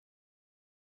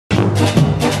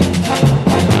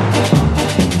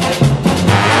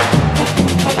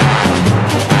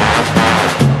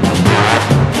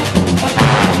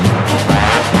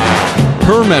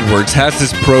Herm Edwards has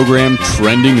this program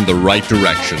trending in the right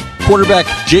direction. Quarterback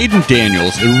Jaden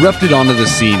Daniels erupted onto the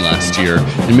scene last year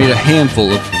and made a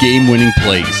handful of game-winning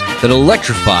plays that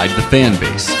electrified the fan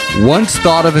base. Once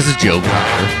thought of as a joke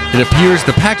hire, it appears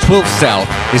the Pac-12 South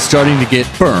is starting to get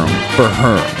firm for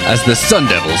Herm as the Sun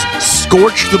Devils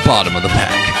scorch the bottom of the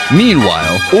pack.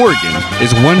 Meanwhile, Oregon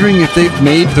is wondering if they've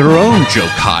made their own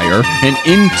joke hire and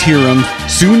interim,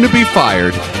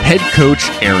 soon-to-be-fired head coach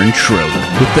Aaron Schroeder.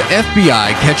 With the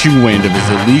FBI catching wind of his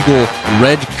illegal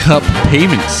Red Cup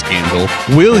payment scandal,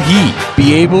 will he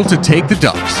be able to take the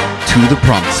Ducks to the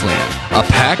promised land, a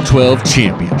Pac-12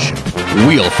 championship?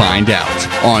 We'll find out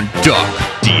on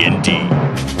Duck D&D.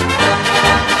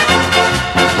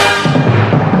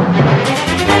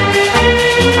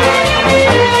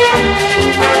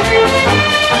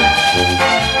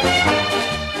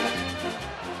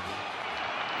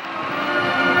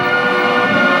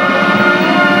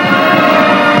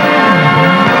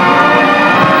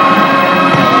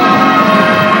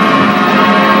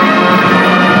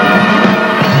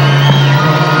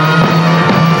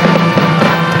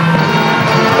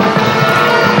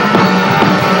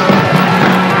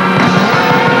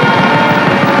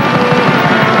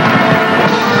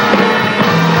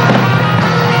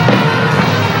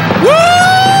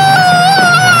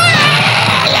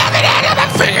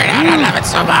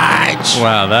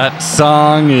 Wow, that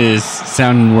song is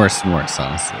sounding worse and worse,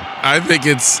 honestly. I think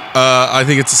it's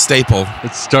a staple.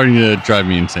 It's starting to drive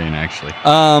me insane, actually.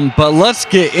 But let's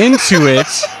get into it.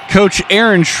 Coach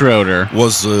Aaron Schroeder.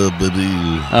 What's up,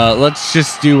 baby? Let's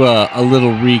just do a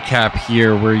little recap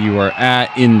here where you are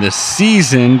at in the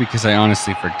season, because I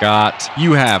honestly forgot.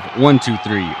 You have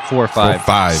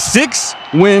 6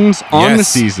 wins on the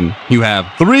season. You have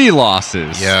 3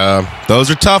 losses. Yeah,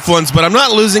 those are tough ones, but I'm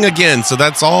not losing again, so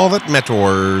that's all that matters.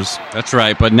 That's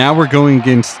right, but now we're going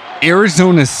against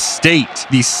Arizona State,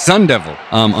 the Sun Devil.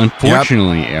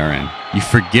 Unfortunately, Aaron, you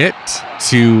forget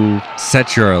to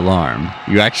set your alarm.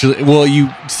 You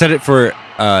set it for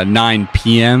 9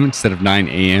 p.m. instead of 9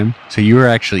 a.m. So you are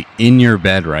actually in your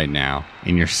bed right now,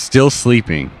 and you're still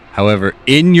sleeping. However,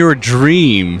 in your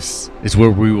dreams is where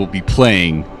we will be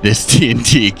playing this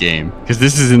D&D game, because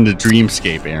this is in the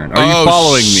dreamscape, Aaron. Are you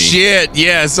following me? Shit,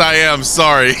 yes, I am.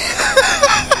 Sorry.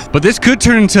 But this could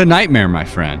turn into a nightmare, my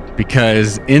friend,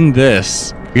 because in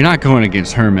this, you're not going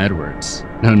against Herm Edwards.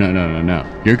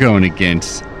 No. You're going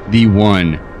against the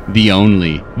one, the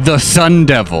only, the Sun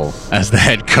Devil as the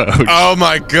head coach. Oh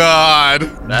my God.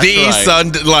 That's right.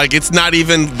 Sun, like, it's not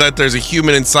even that there's a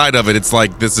human inside of it. It's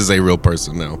like, this is a real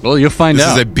person now. Well, you'll find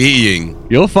out. This is a being.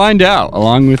 You'll find out,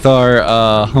 along with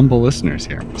our humble listeners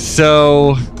here.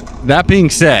 So, that being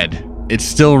said, it's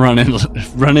still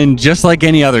running just like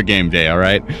any other game day, all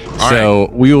right? So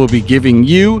we will be giving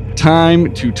you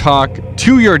time to talk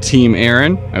to your team,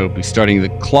 Aaron. I will be starting the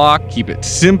clock. Keep it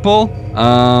simple.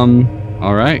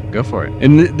 All right, go for it.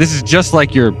 And this is just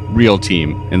like your real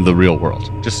team in the real world,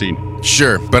 just so you know.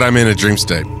 Sure, but I'm in a dream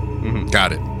state. Mm-hmm.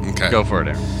 Got it. Okay. Go for it,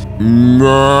 Aaron.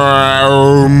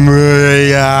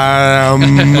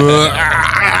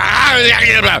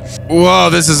 Whoa,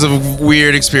 this is a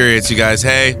weird experience, you guys.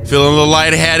 Hey, feeling a little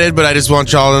lightheaded, but I just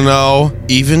want y'all to know,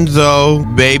 even though,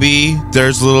 baby,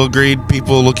 there's little greed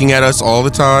people looking at us all the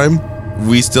time,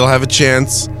 we still have a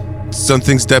chance.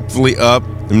 Something's definitely up.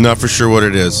 I'm not for sure what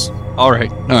it is. All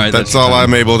right. That's all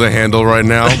I'm able to handle right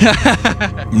now.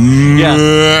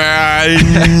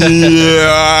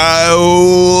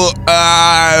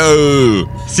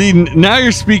 See, now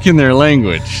you're speaking their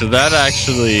language, so that's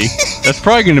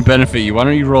probably going to benefit you. Why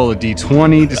don't you roll a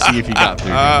d20 to see if you got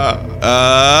through?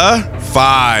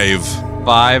 5.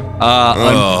 5?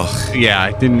 Yeah,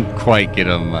 I didn't quite get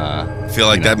them. Feel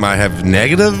like that might have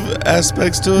negative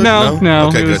aspects to it? No.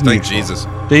 Okay, good. Thank Jesus.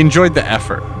 They enjoyed the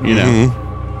effort, you know.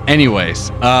 Anyways,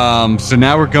 so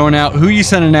now we're going out. Who you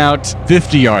sending out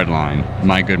 50-yard line,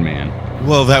 my good man?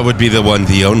 Well, that would be the one,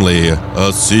 the only,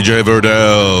 CJ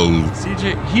Verdell.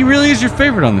 CJ, he really is your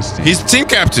favorite on this team. He's team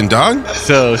captain, dog.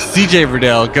 So CJ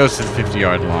Verdell goes to the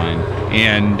 50-yard line,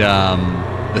 and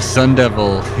the Sun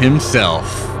Devil himself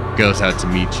goes out to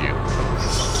meet you.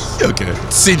 Okay.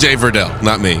 CJ Verdell,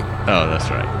 not me. Oh, that's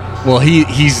right. Well,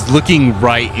 he's looking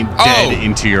right dead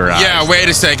into your eyes. Yeah, wait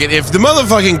a second. If the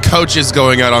motherfucking coach is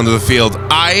going out onto the field,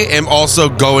 I am also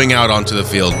going out onto the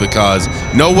field, because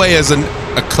no way is a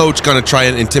coach going to try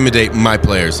and intimidate my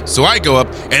players. So I go up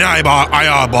and I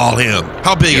eyeball him.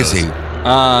 How big is he?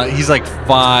 He's like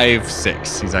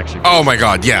 5'6". He's actually. Oh my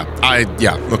God! Yeah,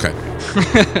 okay.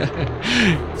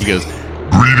 He goes,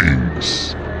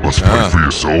 "Greetings. Let's play for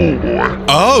your soul, boy."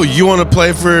 Oh, you want to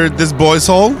play for this boy's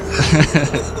soul?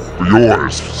 For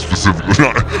yours, specifically.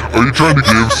 Are you trying to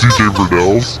give CJ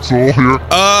Verdell's soul here?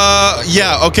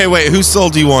 Yeah, okay, wait, whose soul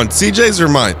do you want? CJ's or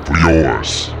mine? For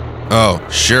yours. Oh,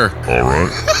 sure. All right.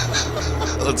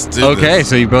 Let's do this. Okay,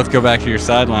 so you both go back to your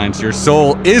sidelines. Your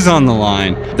soul is on the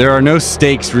line. There are no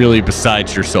stakes really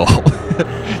besides your soul.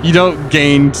 You don't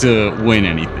gain to win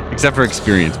anything, except for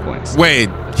experience points. Wait,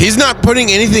 he's not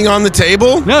putting anything on the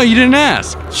table? No, you didn't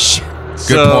ask. Shit. Good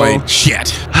So- point. Shit.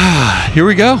 Here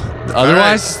we go.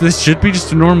 Otherwise, this should be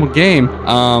just a normal game.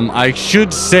 I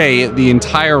should say the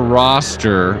entire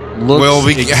roster looks Well,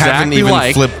 we exactly haven't even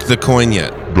like. flipped the coin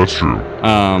yet. That's true.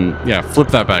 Yeah, flip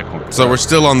that back one. So we're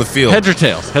still on the field. Heads or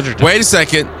tails? Heads or tails? Wait a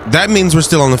second. That means we're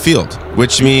still on the field,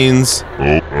 which means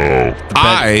Oh,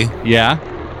 I Yeah.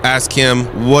 ask him,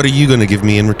 what are you going to give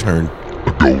me in return?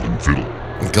 a golden fiddle.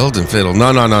 Golden fiddle. No.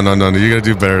 You got to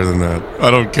do better than that. I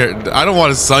don't care. I don't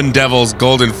want a Sun Devil's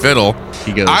golden fiddle.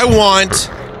 He goes. I want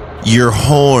your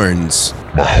horns.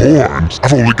 My horns?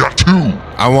 I've only got 2.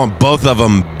 I want both of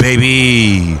them,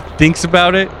 baby. Thinks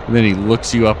about it, and then he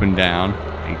looks you up and down.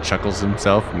 And he chuckles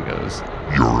himself and he goes.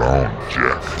 You're on,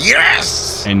 Jack.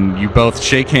 Yes. And you both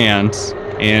shake hands.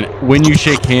 And when you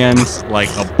shake hands, like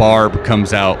a barb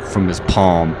comes out from his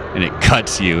palm and it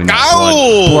cuts you. And that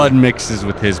Ow! blood mixes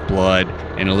with his blood,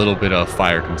 and a little bit of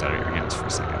fire comes out of your hands for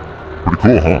a second. Pretty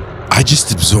cool, huh? I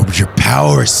just absorbed your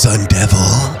power, Sun Devil.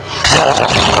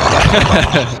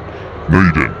 No,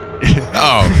 you didn't.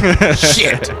 Oh,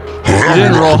 shit. You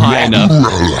didn't roll high enough.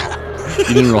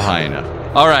 You didn't roll high enough.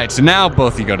 All right, so now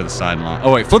both of you go to the sideline.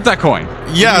 Oh, wait, flip that coin.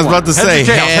 Yeah, I was about to say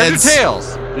Heads or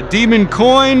tails? The demon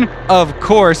coin, of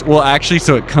course. Well, actually,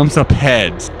 so it comes up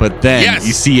heads, but then Yes.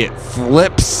 you see it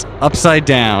flips upside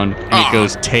down and it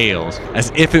goes tails,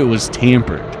 as if it was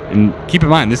tampered. And keep in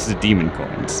mind, this is a demon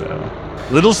coin, so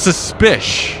little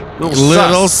suspicious.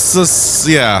 Little sus.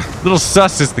 yeah. Little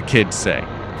sus, as the kids say.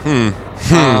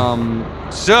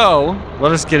 So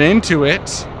let us get into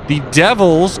it. The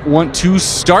Devils want to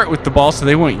start with the ball, so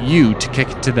they want you to kick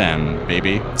it to them,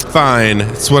 baby. Fine.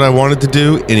 It's what I wanted to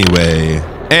do anyway.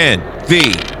 And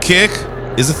the kick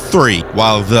is a 3,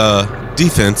 while the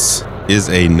defense is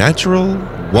a natural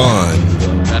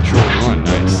 1. Natural one,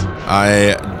 nice.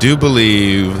 I do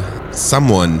believe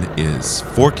someone is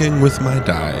forking with my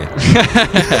die.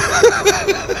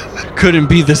 Couldn't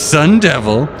be the Sun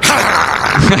Devil.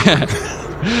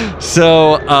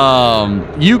 So,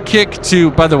 you kick to,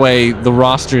 by the way, the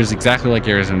roster is exactly like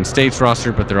Arizona State's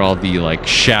roster, but they're all the, like,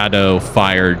 shadow,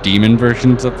 fire, demon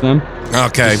versions of them.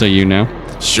 Okay. Just so you know.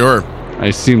 Sure. I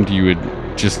assumed you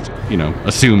would just,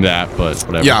 assume that, but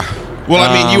whatever. Yeah. Well,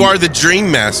 I mean, you are the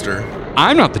Dream Master.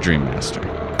 I'm not the Dream Master.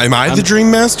 Am I the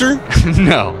Dream Master?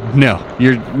 No.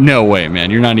 You're, no way, man.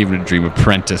 You're not even a Dream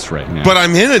Apprentice right now. But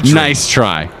I'm in a dream. Nice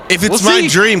try. If it's We'll my see.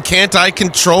 dream, can't I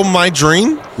control my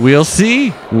dream? We'll see.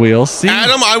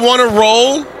 Adam, I want to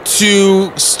roll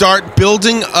to start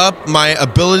building up my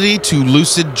ability to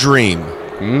lucid dream.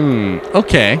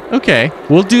 Okay.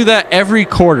 We'll do that every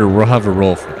quarter. We'll have a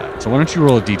roll for that. So why don't you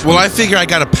roll a d20? Well, I figure I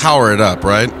got to power it up,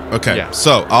 right? Okay. Yeah.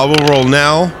 So I will roll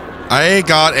now. I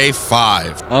got a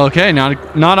 5. Okay, not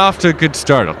off to a good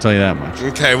start, I'll tell you that much.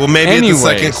 Okay, well, maybe Anyways, in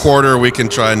the second quarter we can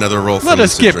try another roll for Let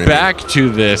us lucid get dreaming. back to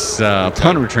this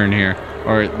punt return here,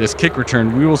 or this kick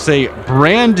return. We will say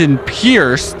Brandon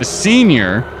Pierce, the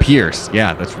senior. Pierce,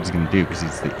 yeah, that's what he's going to do because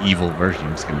he's the evil version.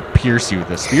 He's going to pierce you with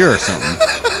a spear or something.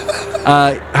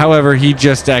 However, he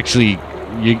just actually,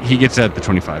 he gets at the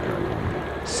 25-yard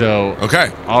line. So,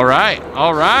 Okay. all right.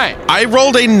 I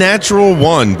rolled a natural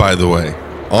 1, by the way,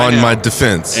 on know. my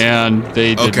defense. And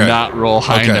they did Okay. not roll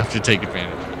high Okay. enough to take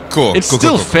advantage. Cool. It's cool,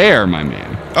 still cool. fair, my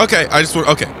man. Okay,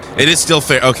 okay. It is still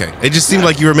fair. Okay. It just seemed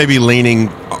like you were maybe leaning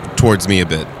towards me a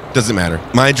bit. Doesn't matter.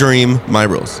 My dream, my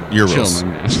rules. Your Chill, rules. my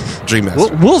man. Dream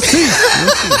master. We'll see.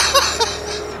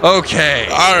 Okay.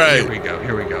 All right. Here we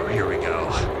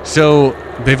go. So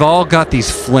they've all got these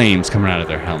flames coming out of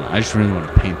their helmet. I just really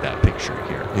want to paint that picture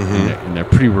here. And they're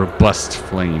pretty robust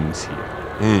flames here.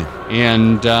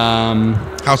 And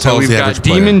How so tall we've is the got average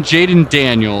player? Demon Jaden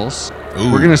Daniels.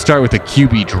 Ooh. We're going to start with a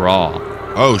QB draw.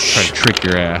 Oh, Try to trick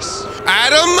your ass.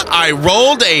 Adam, I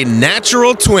rolled a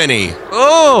natural 20.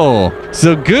 Oh,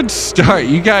 so good start.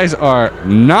 You guys are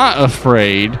not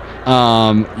afraid.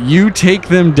 You take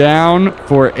them down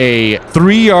for a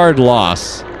 3-yard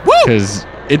loss. Because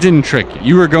it didn't trick you.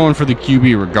 You were going for the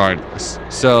QB regardless.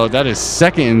 So that is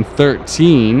 2nd and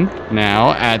 13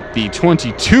 now at the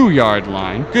 22-yard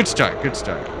line. Good start.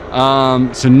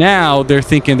 So now they're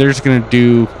thinking they're just going to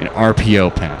do an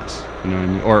RPO pass. You know what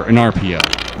I mean? Or an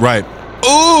RPO. Right.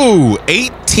 Ooh,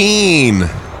 18.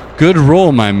 Good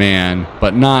roll, my man,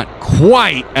 but not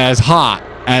quite as hot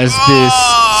as this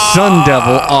Sun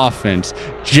Devil offense.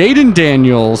 Jaden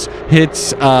Daniels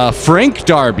hits Frank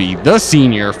Darby, the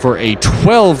senior, for a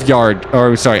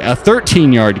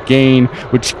 13-yard gain,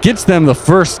 which gets them the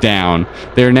first down.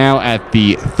 They're now at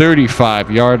the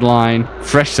 35-yard line.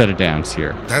 Fresh set of downs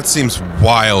here. That seems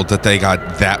wild that they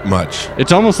got that much.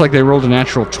 It's almost like they rolled a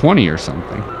natural 20 or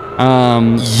something.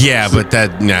 Yeah, but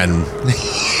that...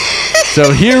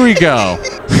 So here we go.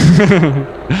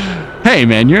 Hey,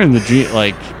 man, you're in the dream.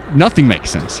 Like, nothing makes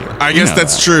sense here. I guess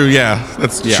that's true. Yeah,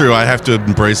 that's true. I have to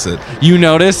embrace it. You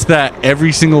notice that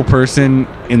every single person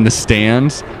in the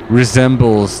stands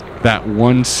resembles that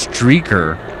one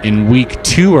streaker in week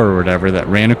 2 or whatever that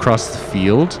ran across the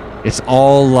field. It's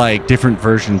all like different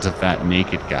versions of that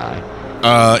naked guy.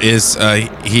 Is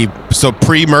he so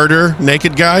pre-murder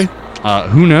naked guy?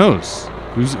 Who knows?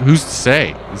 Who's to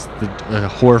say? It's the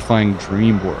horrifying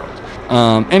dream world.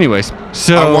 Anyways,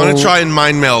 so I want to try and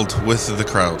mind meld with the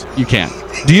crowd. You can't.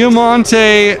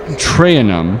 Diamante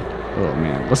Trayanum. Oh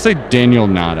man, let's say Daniel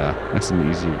Nada. That's an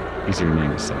easier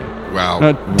name to say. Wow.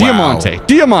 Diamante. Wow.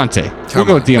 Diamante. We'll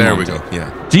go with Diamante. There we go. Yeah.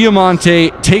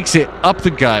 Diamante takes it up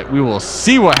the gut. We will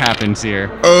see what happens here.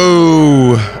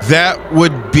 Oh, that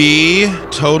would be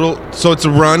total. So it's a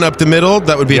run up the middle.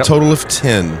 That would be a total of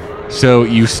 10. So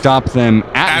you stop them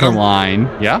at the line.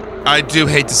 Yeah. I do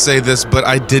hate to say this, but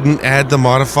I didn't add the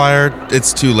modifier.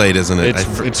 It's too late, isn't it?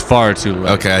 It's far too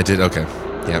late. Okay, I did. Okay.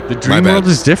 Yeah. The dream world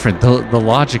is different. The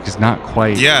logic is not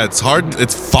quite. Yeah, it's hard.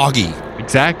 It's foggy.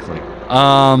 Exactly.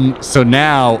 So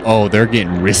now, they're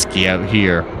getting risky out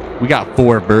here. We got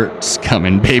 4 Berts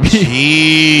coming, baby.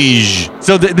 Jeez.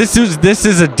 So this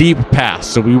is a deep pass.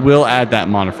 So we will add that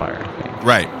modifier, I think.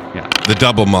 Right. Yeah. The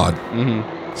double mod. Mm-hmm.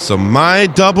 So my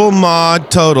double mod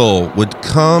total would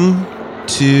come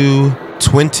to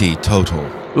 20 total.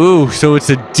 Ooh, so it's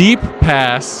a deep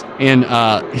pass, and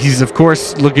he's, of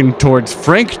course, looking towards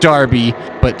Frank Darby,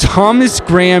 but Thomas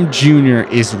Graham Jr.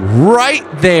 is right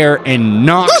there and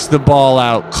knocks the ball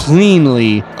out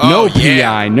cleanly. No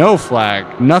PI, no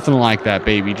flag, nothing like that,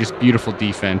 baby. Just beautiful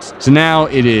defense. So now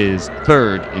it is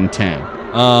 3rd and 10.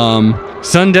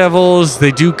 Sun Devils,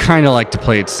 they do kind of like to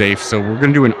play it safe, so we're going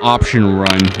to do an option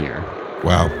run here.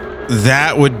 Wow.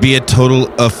 That would be a total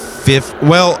of 5.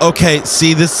 Well, okay.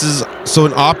 See, this is so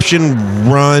an option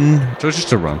run. So it's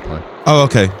just a run play. Oh,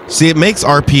 okay. See, it makes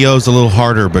RPOs a little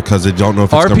harder because they don't know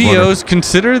if it's going to run. RPOs,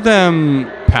 consider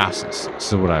them passes.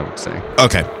 So what I would say.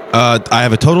 Okay. I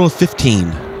have a total of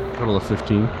 15. Total of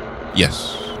 15?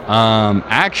 Yes.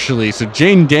 Actually, so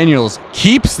Jaden Daniels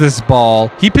keeps this ball.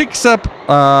 He picks up,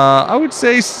 I would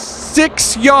say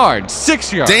 6 yards.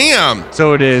 6 yards. Damn.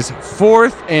 So it is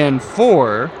 4th and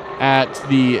 4 at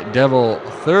the Devil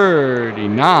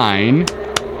 39.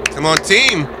 Come on,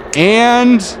 team.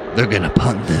 And they're going to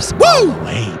punt this ball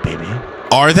away, baby.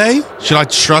 Are they? Should I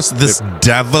trust this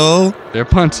devil? They're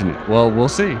punting it. Well, we'll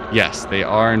see. Yes, they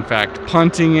are, in fact,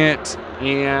 punting it.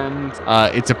 And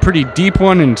it's a pretty deep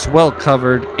one, and it's well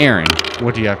covered. Aaron,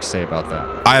 what do you have to say about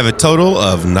that? I have a total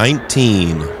of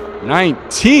 19.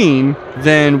 19?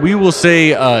 Then we will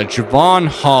say Javon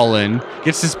Holland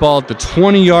gets this ball at the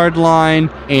 20-yard line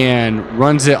and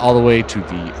runs it all the way to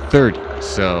the 30.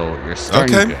 So you're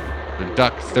starting good. The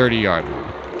Duck 30-yard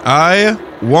line. I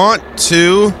want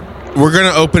to... We're going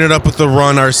to open it up with the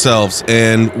run ourselves,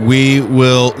 and we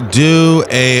will do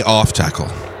a off tackle.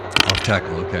 Off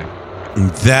tackle, okay.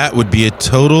 That would be a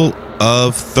total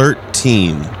of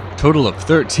 13. Total of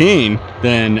 13.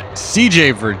 Then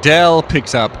CJ Verdell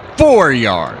picks up 4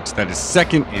 yards. That is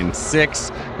 2nd and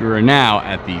 6. You are now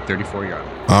at the 34-yard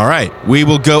line. All right. We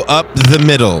will go up the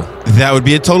middle. That would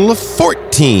be a total of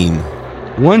 14.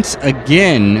 Once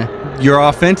again, your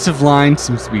offensive line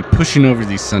seems to be pushing over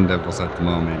these Sun Devils at the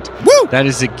moment. Woo! That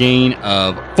is a gain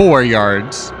of 4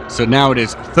 yards. So now it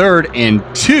is 3rd and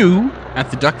 2 at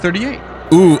the Duck 38.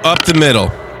 Ooh, up the middle.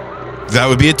 That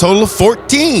would be a total of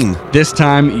 14. This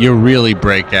time, you really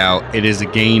break out. It is a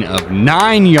gain of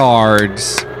 9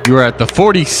 yards. You are at the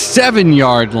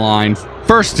 47-yard line,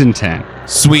 1st and 10.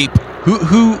 Sweep.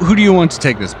 Who do you want to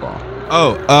take this ball?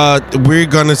 Oh, we're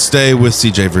going to stay with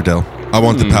CJ Verdell. I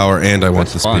want the power and I want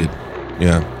the speed.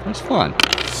 Yeah. That's fun.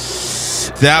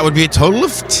 That would be a total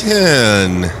of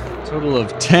 10. Total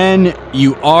of 10.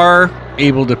 You are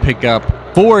able to pick up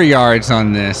 4 yards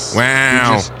on this. Wow.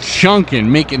 You're just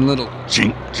chunking, making little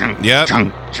chunk. Yep.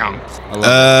 Chunk. I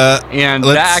love it. And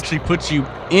that actually puts you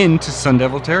into Sun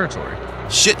Devil territory.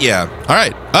 Shit, yeah. All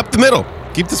right. Up the middle.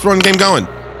 Keep this run game going.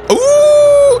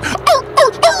 Ooh.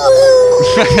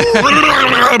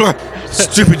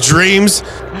 Stupid dreams.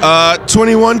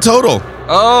 21 total.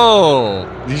 Oh.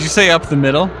 Did you say up the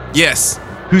middle? Yes.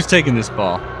 Who's taking this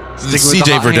ball? Sticking with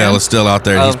the CJ hot Verdell hand? is still out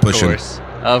there and he's pushing.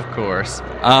 Of course.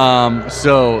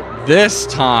 So this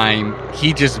time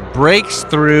he just breaks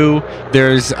through.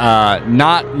 There's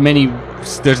not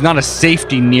a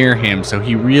safety near him, so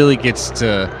he really gets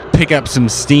to pick up some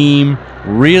steam,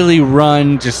 really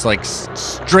run just like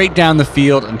straight down the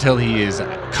field until he is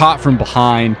caught from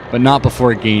behind, but not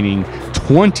before gaining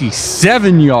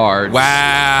 27 yards.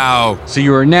 Wow. So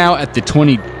you are now at the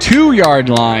 22-yard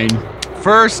line,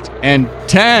 1st and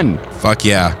 10. Fuck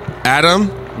yeah. Adam,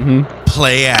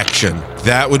 play action.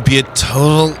 That would be a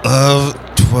total of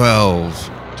 12.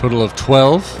 Total of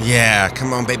 12. Yeah,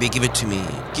 come on, baby, give it to me.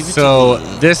 So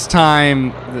this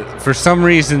time, for some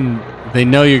reason, they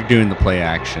know you're doing the play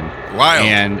action. Wild.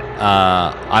 And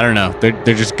I don't know,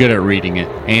 they're just good at reading it.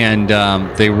 And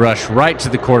they rush right to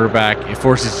the quarterback. It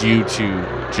forces you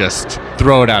to just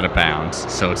throw it out of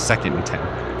bounds. So it's 2nd and 10.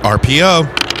 RPO.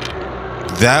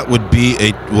 That would be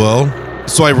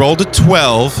so I rolled a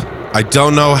 12. I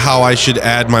don't know how I should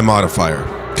add my modifier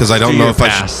because I don't know if I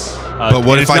should. But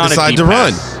what if I decide to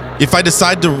run? If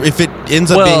it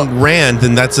ends up being ran,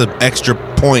 then that's an extra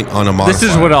point on a modifier. This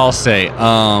is what I'll say.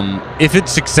 If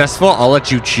it's successful, I'll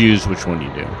let you choose which one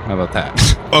you do. How about that?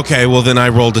 Okay, well then I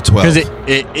rolled a 12. Because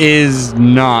it is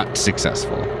not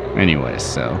successful anyway,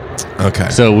 so. Okay.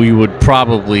 So we would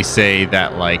probably say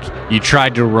that, like, you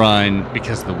tried to run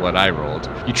because of what I rolled.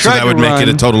 You tried so that to would run, make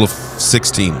it a total of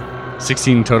 16.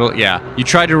 16 total, yeah. You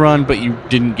tried to run, but you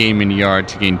didn't gain any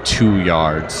yards. You gained 2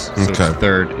 yards. So it's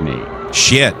 3rd and 8.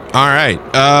 Shit. All right.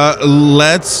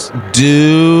 Let's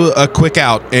do a quick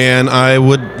out, and I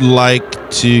would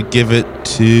like to give it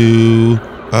to.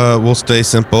 We'll stay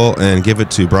simple and give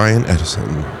it to Brian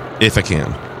Edison, if I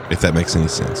can. If that makes any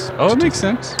sense. Oh, it makes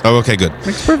sense. Oh, okay, good.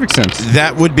 Makes perfect sense.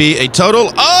 That would be a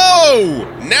total. Oh,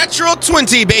 natural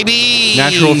 20, baby.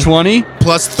 Natural 20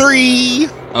 plus 3.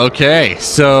 Okay,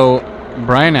 so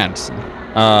Brian Addison.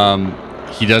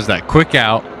 He does that quick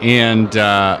out, and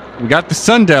we got the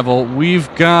Sun Devil.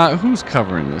 We've got who's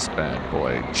covering this bad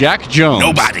boy? Jack Jones.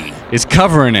 Nobody is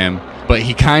covering him, but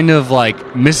he kind of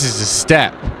like misses a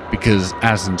step because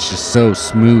Addison's just so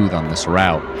smooth on this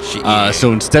route.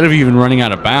 So instead of even running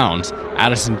out of bounds,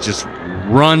 Addison just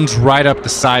runs right up the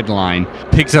sideline,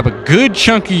 picks up a good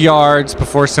chunk of yards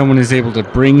before someone is able to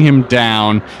bring him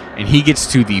down, and he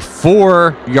gets to the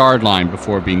 4-yard line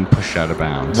before being pushed out of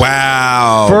bounds.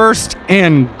 Wow. 1st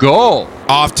and goal.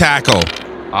 Off tackle.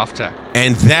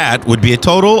 And that would be a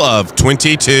total of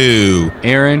 22.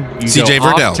 Aaron, you CJ go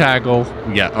Verdell. off tackle.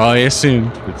 Yeah, I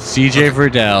assumed with CJ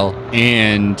Verdell,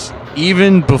 and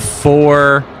even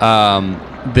before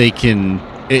they can.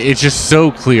 It's just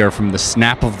so clear from the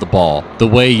snap of the ball, the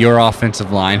way your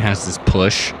offensive line has this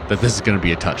push, that this is going to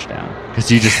be a touchdown.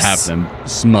 Because you just have them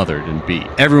smothered and beat.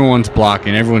 Everyone's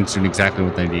blocking. Everyone's doing exactly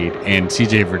what they need. And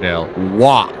CJ Verdell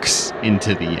walks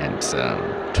into the end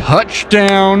zone.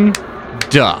 Touchdown,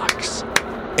 Ducks.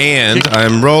 And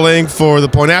I'm rolling for the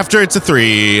point after. It's a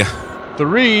 3.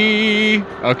 3.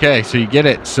 Okay, so you get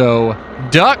it. So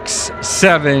Ducks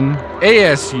 7,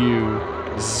 ASU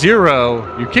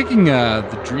 0. You're kicking the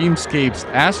Dreamscape's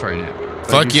ass right now.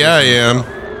 Fuck yeah, I am.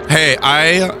 Hey,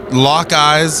 I lock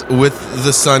eyes with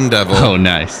the Sun Devil. Oh,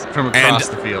 nice. From across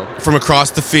the field. From across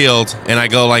the field, and I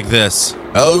go like this. He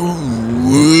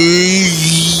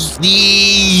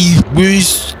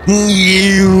looks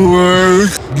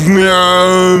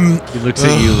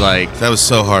at you like... That was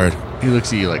so hard. He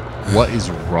looks at you like, what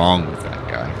is wrong with that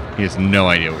guy? He has no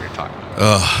idea what you're talking about.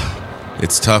 Ugh.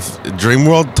 It's tough. Dream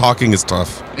World talking is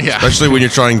tough. Yeah. Especially when you're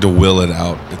trying to will it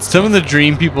out. Some of the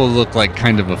dream people look like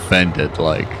kind of offended.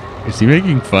 Like, is he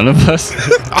making fun of us?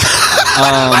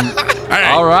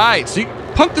 All right. So you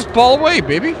pump this ball away,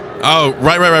 baby. Oh,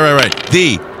 right.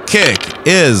 The kick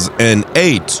is an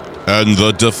 8, and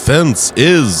the defense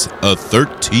is a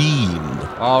 13.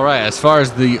 All right. As far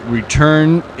as the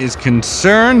return is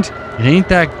concerned, it ain't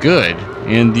that good.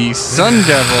 And the Sun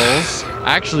Devils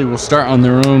actually will start on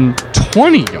their own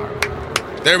 20-yard.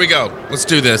 There we go. Let's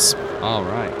do this. All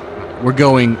right. We're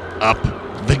going up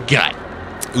the gut.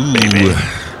 Ooh. Baby.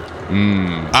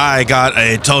 I got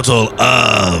a total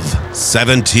of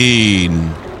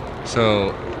 17.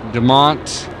 So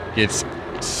DeMont gets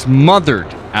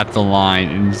smothered at the line,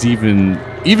 and is even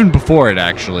before it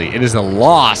actually, it is a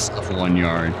loss of 1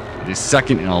 yard. It is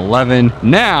 2nd and 11.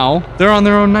 Now they're on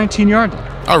their own 19-yard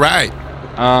line. All right.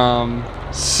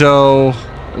 So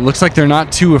it looks like they're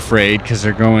not too afraid because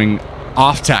they're going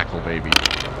off tackle, baby.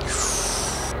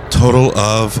 Total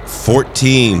of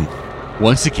 14.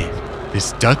 Once again,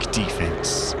 this Duck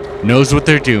defense knows what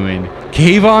they're doing.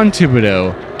 Kayvon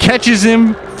Thibodeau catches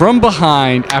him from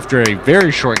behind after a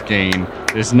very short gain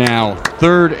It is now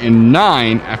 3rd and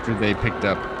 9 after they picked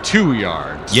up 2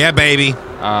 yards. Yeah, baby.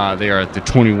 They are at the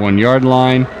 21-yard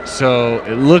line. So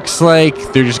it looks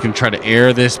like they're just going to try to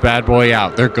air this bad boy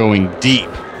out. They're going deep.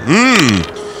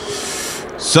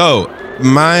 So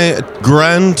my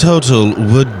grand total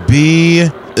would be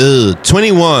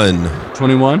 21.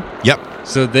 21? Yep.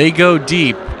 So they go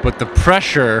deep, but the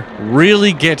pressure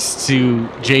really gets to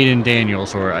Jaden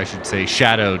Daniels, or I should say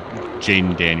Shadow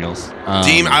Jaden Daniels.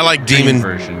 I like Demon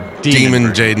version. Demon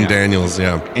version, Jaden Daniels,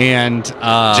 yeah. And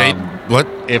What?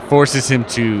 it forces him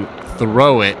to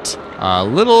throw it a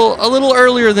little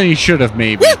earlier than he should have,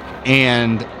 maybe.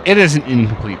 And it is an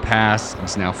incomplete pass.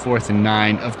 It's now 4th and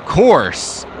 9. Of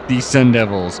course, the Sun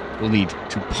Devils will need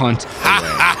to punt away.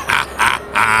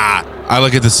 I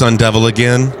look at the Sun Devil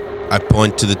again. I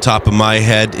point to the top of my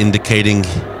head, indicating,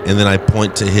 and then I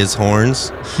point to his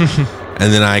horns.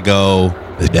 And then I go,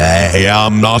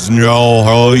 I'm not So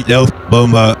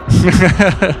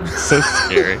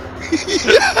scary.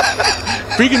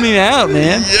 Freaking me out,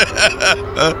 man.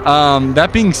 Yeah.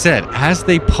 That being said, as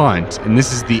they punt, and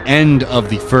this is the end of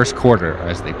the first quarter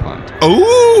as they punt.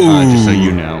 Ooh. Just so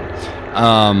you know.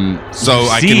 So you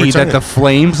I see can return that the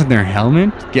flames in their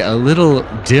helmet get a little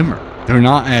dimmer. They're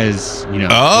not as,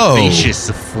 vivacious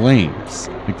of flames.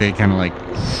 Like they kind of like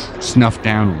snuff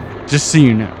down a little. Just so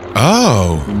you know.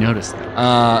 Oh. You noticed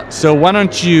that. So why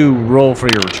don't you roll for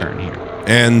your return here?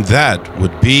 And that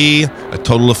would be a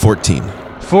total of 14.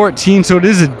 14, so it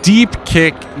is a deep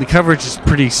kick. The coverage is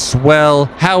pretty swell.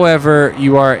 However,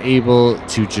 you are able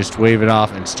to just wave it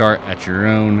off and start at your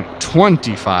own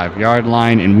 25-yard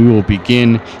line, and we will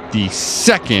begin the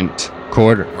second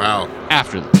quarter. Wow.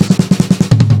 After this.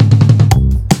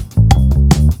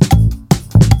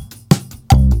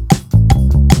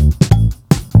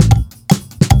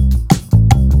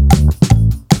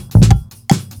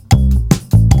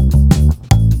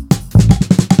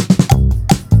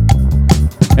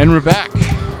 And we're back.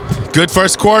 Good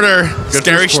first quarter.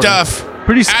 Scary first quarter. stuff.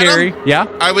 Pretty scary. Adam, Yeah.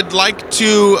 I would like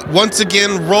to once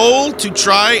again roll to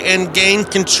try and gain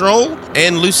control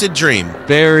and lucid dream.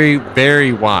 Very,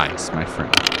 very wise, my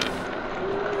friend.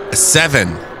 A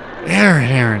 7.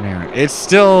 Aaron. It's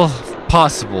still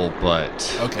possible,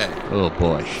 but Okay. oh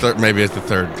boy. Maybe it's the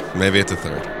third.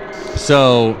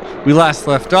 So we last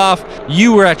left off.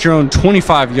 You were at your own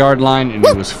 25-yard line, and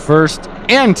it was 1st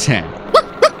and 10.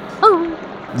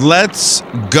 Let's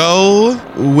go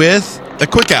with a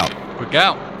quick out. Quick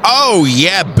out. Oh,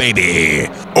 yeah, baby.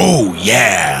 Oh,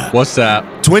 yeah. What's that?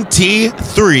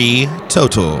 23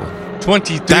 total.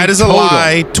 23. That is total. a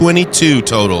lie. 22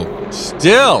 total.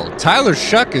 Still, Tyler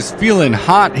Shuck is feeling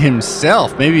hot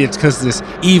himself. Maybe it's because this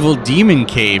evil demon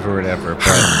cave or whatever.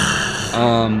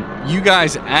 But you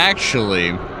guys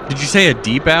actually, did you say a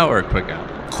deep out or a quick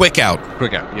out? Quick out.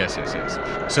 Quick out. Yes.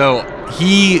 So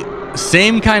he,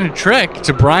 same kind of trick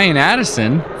to Brian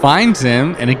Addison, finds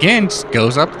him, and again, just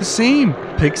goes up the seam.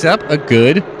 Picks up a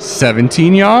good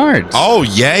 17 yards. Oh,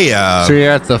 yeah. So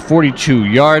you're at the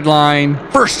 42-yard line.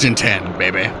 1st and 10,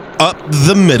 baby. Up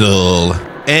the middle.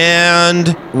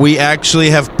 And we actually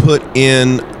have put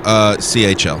in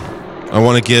CHL. I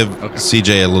want to give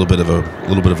CJ a little bit of a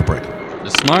break.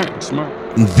 Smart.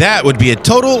 That would be a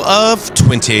total of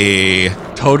 20.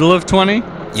 Total of 20?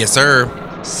 Yes, sir.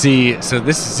 See, so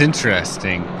this is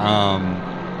interesting.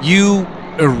 You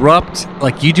erupt,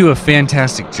 like you do a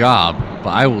fantastic job, but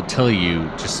I will tell you,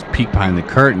 just peek behind the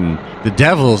curtain, the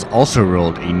Devils also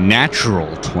rolled a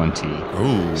natural 20.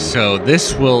 Ooh. So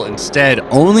this will instead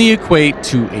only equate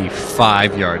to a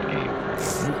 5-yard gain.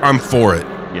 I'm for it.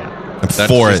 Yeah. That's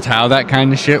That's just how that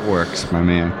kind of shit works, my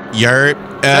man. You're,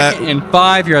 2nd and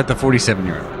 5, you're at the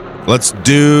 47-yard line. let's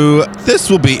do, this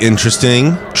will be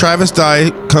interesting. Travis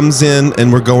Dye comes in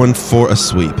and we're going for a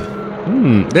sweep.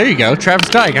 There you go. Travis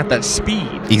Dye got that speed.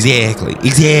 Exactly.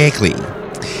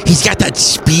 He's got that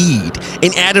speed.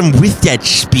 And Adam, with that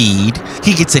speed,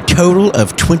 he gets a total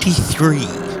of 23.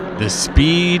 The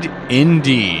speed,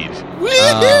 indeed.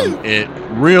 Woo-hoo! It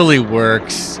really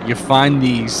works. You find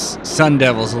these Sun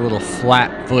Devils a little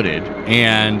flat-footed,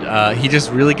 and he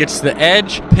just really gets to the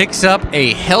edge, picks up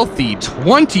a healthy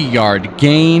 20-yard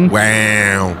gain.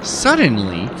 Wow.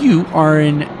 Suddenly, you are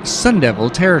in Sun Devil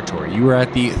territory. You are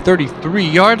at the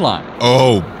 33-yard line.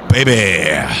 Oh,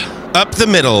 baby. Up the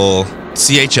middle.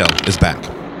 CHL is back.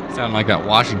 Sound like that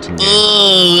Washington game.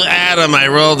 Oh, Adam, I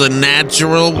rolled a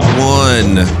natural 1.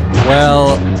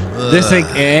 Well, this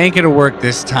ain't going to work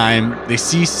this time. They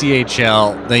see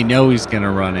CHL. They know he's going to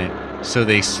run it. So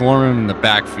they swarm him in the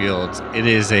backfield. It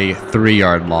is a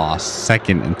 3-yard loss.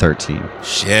 2nd and 13.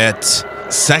 Shit.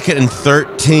 2nd and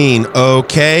 13.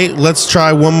 Okay, let's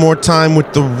try one more time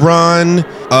with the run.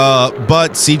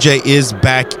 But CJ is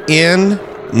back in.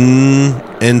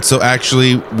 And so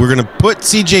actually, we're going to put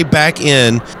CJ back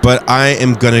in, but I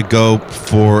am going to go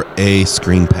for a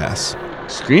screen pass.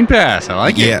 Screen pass. I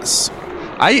like it. Yes.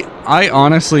 I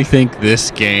honestly think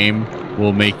this game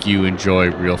will make you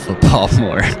enjoy real football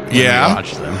more when you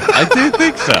watch them. I do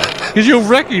think so. Because you'll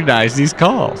recognize these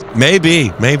calls.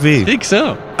 Maybe. I think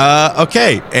so.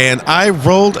 Okay, and I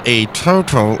rolled a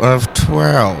total of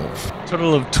 12.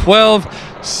 Total of 12.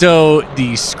 So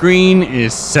the screen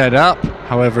is set up.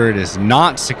 However, it is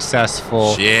not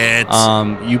successful. Shit.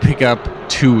 You pick up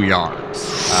 2 yards.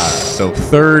 So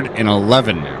 3rd and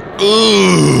 11 now.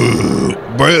 Ooh,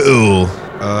 brutal.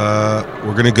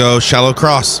 We're going to go shallow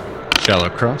cross. Shallow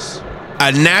cross.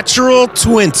 A natural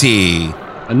 20.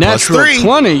 A natural Plus 3.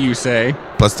 20, you say?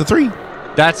 Plus the 3.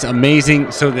 That's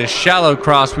amazing. So the shallow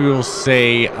cross, we will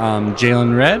say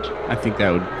Jalen Red. I think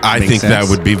that would make sense. That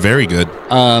would be very good.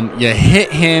 You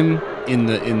hit him in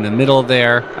the middle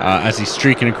there as he's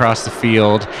streaking across the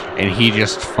field, and he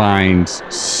just finds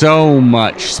so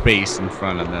much space in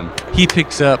front of him. He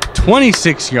picks up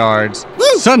 26 yards.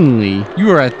 Woo! Suddenly,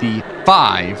 you are at the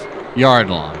 5-yard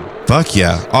line. Fuck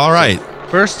yeah. All right.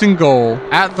 1st and goal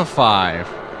at the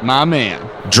 5. My man.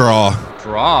 Draw.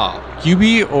 Draw.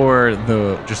 QB or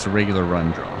just a regular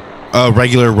run draw? A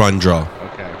regular run draw.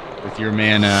 Okay. With your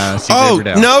man, CJ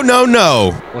Verdell.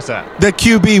 No. What's that? The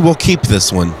QB will keep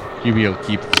this one. QB will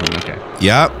keep this one. Okay.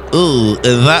 Yep. Ooh,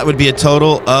 that would be a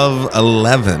total of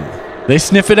 11. They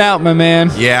sniff it out, my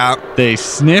man. Yeah. They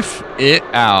sniff it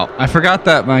out. I forgot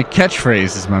that my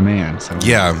catchphrase is my man. So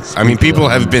Yeah. I mean, people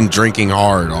have been drinking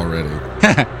hard already.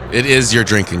 It is your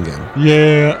drinking game.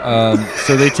 Yeah.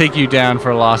 So they take you down for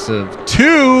a loss of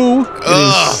 2. It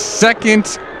is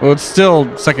second. Well, it's still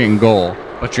 2nd and goal,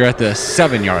 but you're at the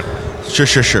 7-yard line.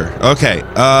 Sure. Okay.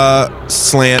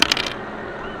 Slant.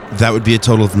 That would be a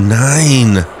total of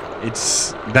 9.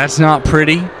 That's not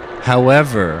pretty.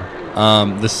 However,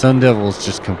 the Sun Devils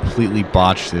just completely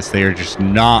botched this. They are just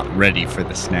not ready for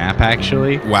the snap,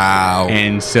 actually. Wow.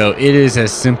 And so it is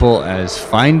as simple as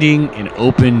finding an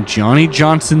open Johnny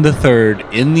Johnson III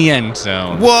in the end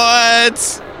zone. What?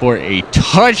 For a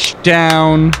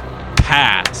touchdown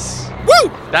pass. Woo!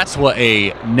 That's what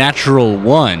a natural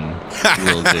 1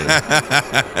 will do.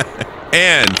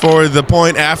 And for the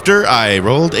point after, I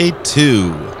rolled a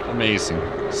 2. Amazing.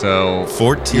 So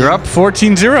 14. You're up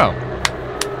 14-0.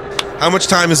 How much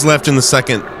time is left in the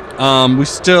second? We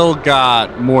still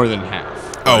got more than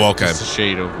half. Oh, okay. Just a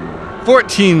shade over more.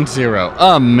 14-0.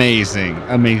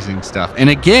 Amazing stuff. And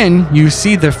again, you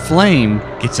see the flame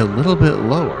gets a little bit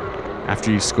lower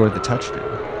after you score the touchdown.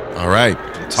 All right.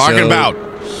 Talking about.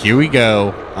 Here we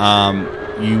go.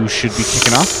 You should be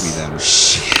kicking off to me then.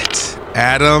 Shit.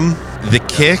 Adam, the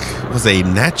kick was a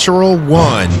natural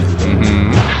 1.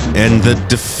 And the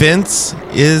defense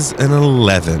is an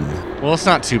 11. Well, it's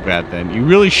not too bad then. You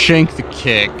really shank the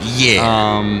kick.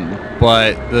 Yeah.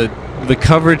 But the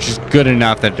coverage is good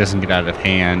enough that it doesn't get out of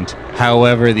hand.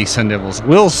 However, the Sun Devils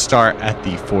will start at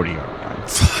the 40-yard line.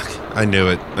 Fuck. I knew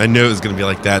it. I knew it was going to be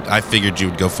like that. I figured you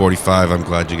would go 45. I'm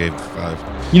glad you gave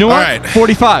 5. You know what? All right.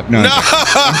 45. No.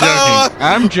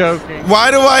 I'm joking.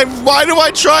 Why do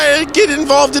I try to get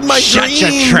involved in my Shut dreams?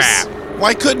 your trap.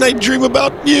 Why couldn't I dream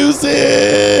about music?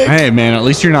 Hey, man, at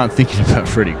least you're not thinking about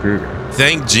Freddy Krueger.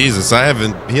 Thank Jesus. He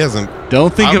hasn't.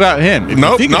 Don't think about him. If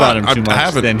you think about him too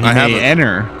much, then he may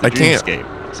enter the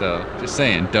dreamscape. So, just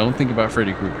saying, don't think about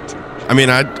Freddy Krueger too much. I mean,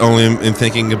 I only am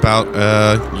thinking about,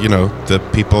 the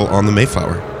people on the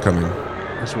Mayflower coming.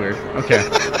 That's weird. Okay.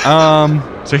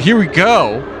 So here we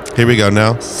go. Here we go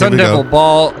now. Sun Devil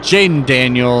ball, Jaden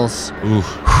Daniels. Oof.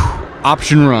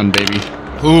 Option run, baby.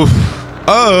 Oof.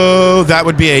 Oh, that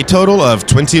would be a total of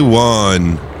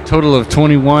 21. Total of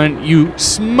 21. You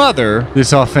smother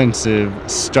this offensive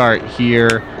start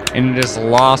here, and it is a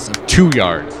loss of 2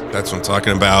 yards. That's what I'm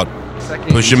talking about. Second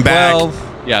Push him back.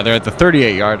 Yeah, they're at the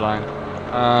 38-yard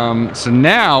line. So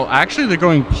now, actually, they're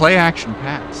going play-action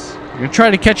pass. You're going to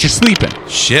try to catch you sleeping.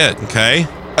 Shit, okay.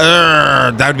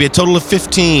 That would be a total of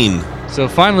 15. So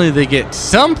finally, they get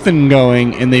something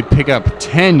going, and they pick up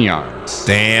 10 yards.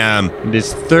 Damn. It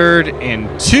is 3rd and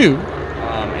 2,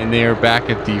 and they are back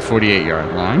at the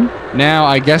 48-yard line. Now,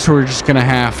 I guess we're just going to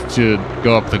have to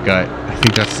go up the gut. I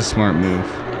think that's the smart move.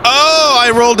 Oh,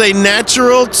 I rolled a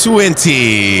natural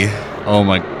 20. Oh,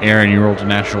 my. Aaron, you rolled a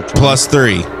natural 20. Plus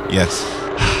 3, yes.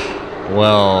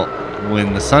 Well,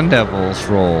 when the Sun Devils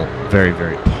roll very,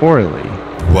 very poorly,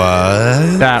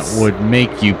 what? that would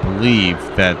make you believe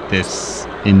that this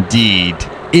indeed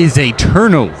is a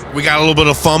turnover. We got a little bit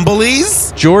of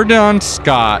fumbleies. Jordan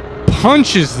Scott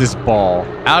punches this ball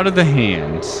out of the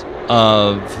hands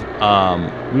of,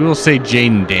 we will say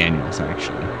Jaden Daniels,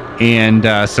 actually. And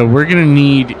so we're going to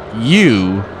need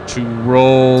you to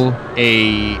roll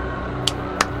a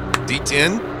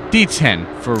D10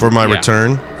 for my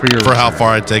return. For how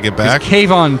far I take it back.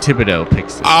 Kayvon Thibodeau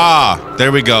picks it.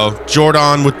 There we go.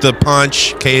 Jordan with the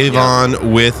punch,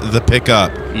 Kayvon with the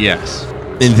pickup. Yes.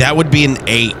 And that would be an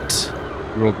 8.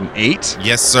 You rolled an 8?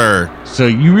 Yes, sir. So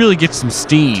you really get some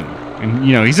steam. And,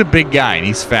 you know, he's a big guy and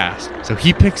he's fast. So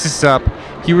he picks this up.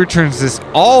 He returns this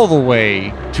all the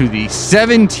way to the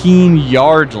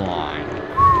 17-yard line.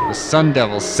 The Sun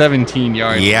Devils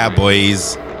 17-yard line. Yeah,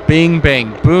 boys. Bing,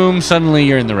 bang, boom. Suddenly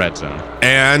you're in the red zone.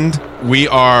 And we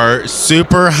are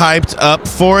super hyped up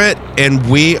for it. And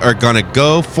we are going to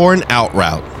go for an out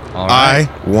route. All right.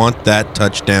 I want that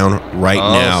touchdown right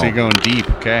now. So you're going deep.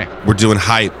 Okay. We're doing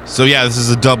hype. So yeah, this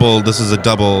is a double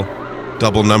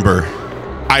number.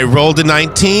 I rolled a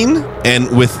 19,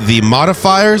 and with the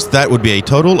modifiers, that would be a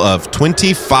total of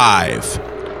 25.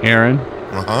 Aaron.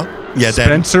 Yeah,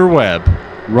 Spencer Webb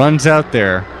runs out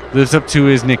there, lives up to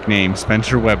his nickname,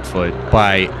 Spencer Webfoot,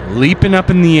 by leaping up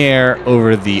in the air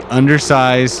over the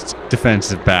undersized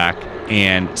defensive back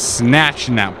and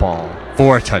snatching that ball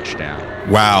for a touchdown.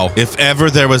 Wow. If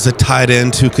ever there was a tight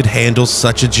end who could handle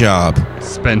such a job,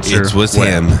 Spencer it was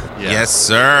Webb. him. Yeah. Yes,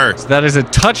 sir. So that is a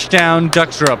touchdown.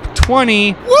 Ducks are up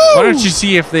 20. Woo! Why don't you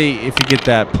see if you get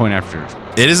that point after?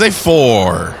 It is a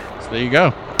 4. So there you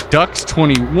go. Ducks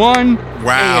 21.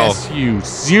 Wow. ASU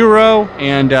 0.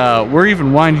 And we're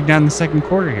even winding down the second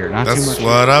quarter here. Not too much. That's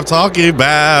what I'm talking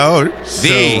about.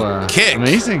 The kick.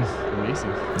 Amazing.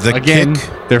 The Again,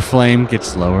 kick. their flame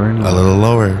gets lower and lower. A little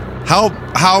lower.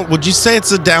 How would you say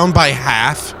it's a down by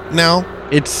half now?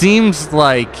 It seems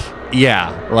like,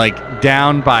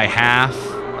 down by half,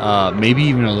 maybe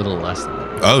even a little less than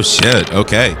that. Oh, shit.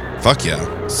 Okay. Fuck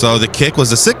yeah. So the kick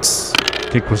was a 6.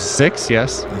 Kick was 6,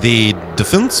 yes. The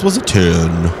defense was a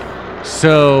 10.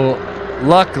 So,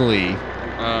 luckily,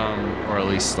 or at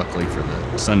least luckily for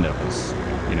the Sun Devils,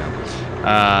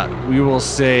 we will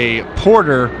say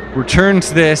Porter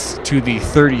returns this to the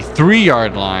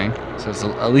 33-yard line. So it's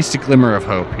at least a glimmer of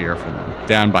hope here for them.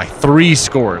 Down by 3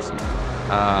 scores.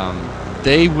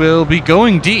 They will be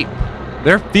going deep.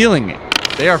 They're feeling it.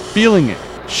 They are feeling it.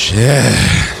 Shit.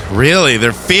 Really?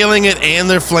 They're feeling it and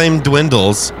their flame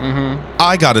dwindles. Mm-hmm.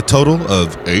 I got a total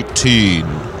of 18.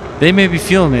 They may be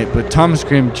feeling it, but Thomas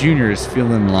Graham Jr. is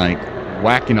feeling like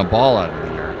whacking a ball out of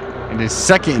the air. It is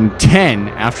 2nd and 10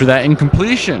 after that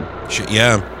incompletion. Shit,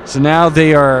 yeah. So now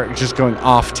they are just going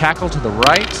off tackle to the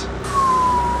right.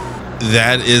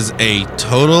 That is a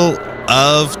total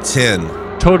of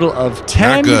 10. Total of 10.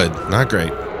 Not good. Not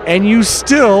great. And you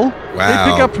still, Wow.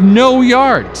 they pick up no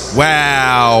yards.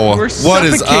 Wow. We're What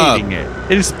is up? suffocating it.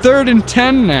 It is 3rd and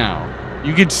 10 now.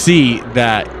 You could see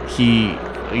that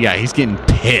he's getting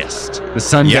pissed. The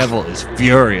Sun Devil is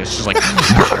furious. Just like,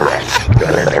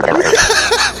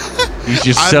 he's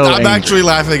just so I'm angry. actually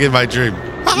laughing in my dream.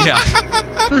 Yeah.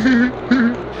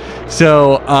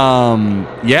 So,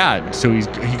 so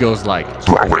he goes like,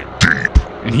 Throw it deep.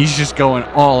 and he's just going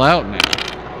all out now.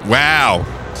 Wow.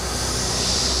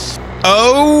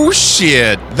 Oh,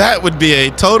 shit. That would be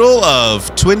a total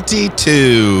of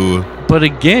 22. But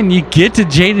again, you get to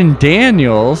Jaden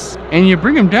Daniels, and you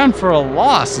bring him down for a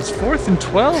loss. It's 4th and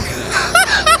 12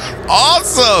 now.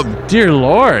 Awesome. Dear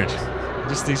Lord.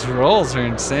 Just these rolls are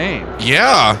insane.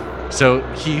 Yeah. So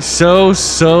he's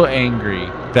so angry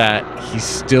that he's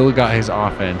still got his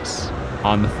offense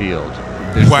on the field.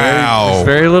 There's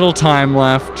very little time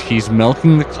left. He's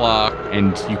milking the clock,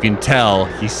 and you can tell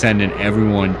he's sending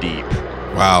everyone deep.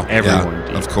 Wow. Everyone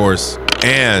deep. Of course.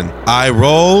 And I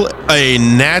roll a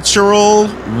natural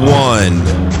 1.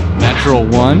 Natural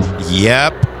 1.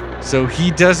 Yep. So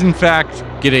he does, in fact,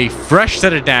 get a fresh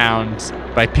set of downs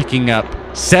by picking up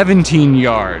 17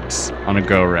 yards on a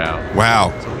go route.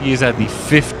 Wow. So he is at the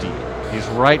 50. He's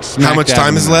right smack How much dab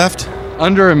time in is the- left?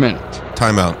 Under a minute.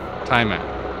 Timeout. Timeout.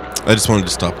 I just wanted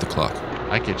to stop the clock.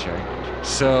 I get you.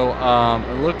 So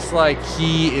it looks like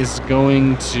he is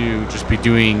going to just be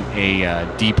doing a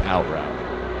deep out route.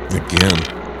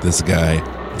 Again, this guy.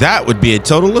 That would be a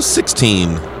total of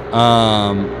 16.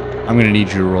 I'm going to need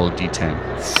you to roll a d10.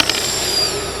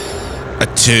 A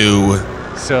 2.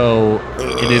 So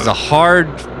it is a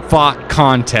hard-fought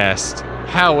contest.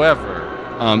 However,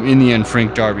 in the end,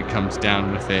 Frank Darby comes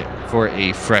down with it for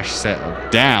a fresh set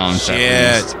of downs. Shit.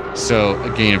 At least. So a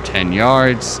gain of 10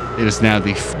 yards. It is now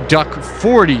the Duck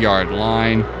 40-yard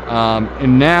line.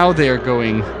 And now they are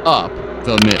going up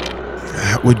the middle.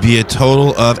 That would be a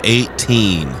total of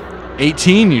 18.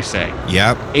 18, you say?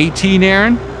 Yep. 18,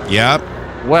 Aaron? Yep.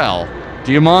 Well,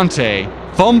 Diamante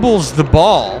fumbles the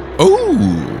ball.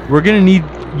 Ooh. We're going to need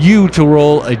you to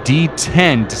roll a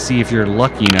D10 to see if you're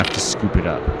lucky enough to scoop it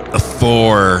up. A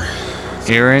 4.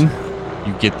 Aaron,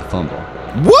 you get the fumble.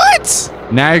 What?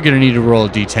 Now you're going to need to roll a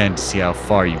D10 to see how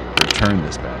far you return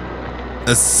this bad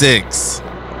boy. A 6.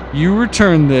 You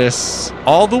return this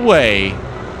all the way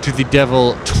to the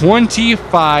Devil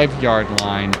 25-yard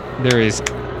line. There is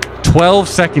 12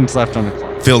 seconds left on the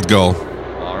clock. Field goal.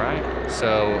 All right.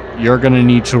 So you're going to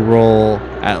need to roll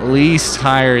at least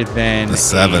higher than a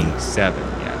 7. A 7,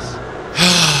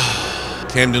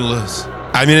 yes. Camden Lewis.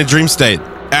 I'm in a dream state.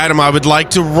 Adam, I would like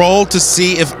to roll to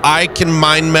see if I can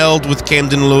mind meld with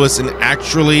Camden Lewis and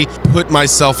actually put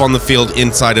myself on the field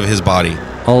inside of his body.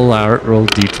 I'll allow it. Roll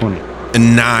D20. A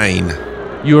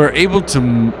 9. You are able to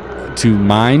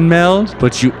mind meld,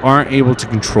 but you aren't able to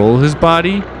control his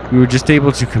body. You were just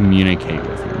able to communicate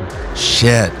with him.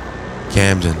 Shit.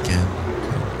 Camden.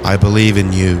 I believe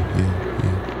in you.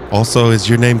 Also, is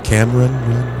your name Cameron?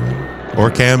 Or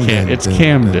Camden? It's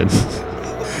Camden.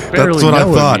 That's what I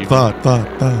thought.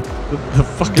 The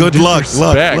fucking Good luck.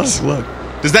 disrespect.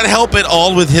 Does that help at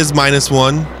all with his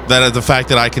 -1? That the fact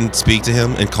that I can speak to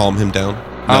him and calm him down?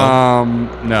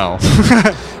 No.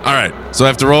 All right. So I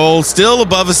have to roll still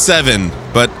above a 7,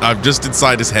 but I'm just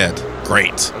inside his head.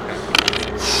 Great.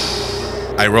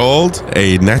 I rolled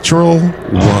a natural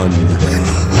 1.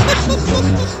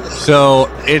 So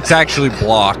it's actually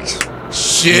blocked.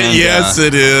 Shit, And, yes,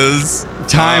 it is.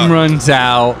 Time runs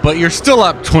out, but you're still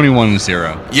up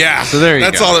 21-0. Yeah. So there you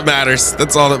That's go. all that matters.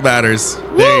 That's all that matters.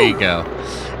 There you go.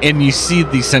 And you see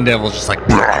the Sun Devils just like,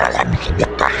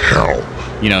 What the hell?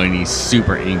 you know, and he's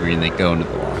super angry, and they go into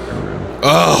the locker room.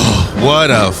 Oh,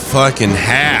 what a fucking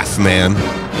half, man.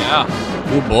 Yeah.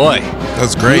 Oh boy. That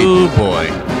was great. Oh boy.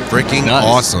 Freaking Nuts.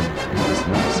 awesome. It's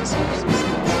nuts. It's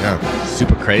Yeah.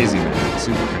 super crazy, man.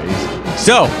 Super crazy.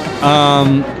 So,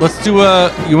 let's do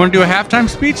you want to do a halftime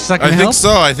speech? Is that gonna I think help?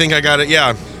 so. I think I got it.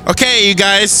 Yeah. Okay, you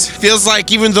guys. Feels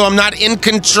like even though I'm not in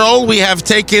control, we have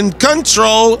taken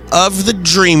control of the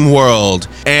dream world.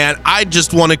 And I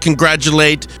just want to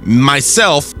congratulate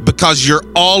myself because you're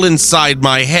all inside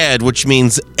my head, which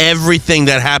means everything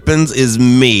that happens is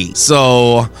me.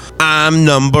 So I'm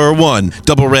number 1.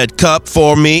 Double red cup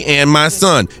for me and my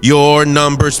son. Your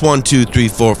numbers 1, 2, 3,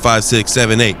 4, 5, 6,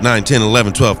 7, 8, 9, 10,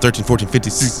 11, 12, 13, 14,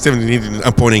 15, 16, 17, 18.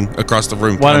 I'm pointing across the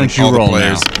room. Why don't you all the roll now?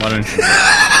 players. Why don't you?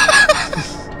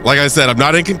 Like I said, I'm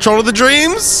not in control of the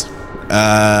dreams.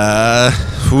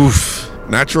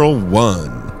 Natural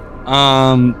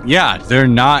 1. Yeah, they're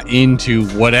not into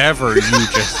whatever you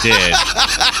just did.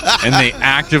 And they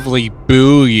actively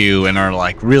boo you and are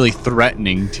like really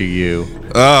threatening to you.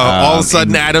 All of a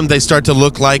sudden, Adam, they start to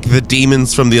look like the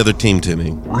demons from the other team to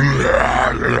me.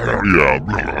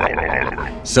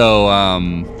 So,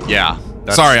 yeah.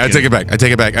 that's Sorry, I good. take it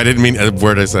back. I didn't mean a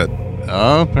word I said.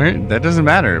 Oh, that doesn't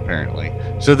matter, apparently.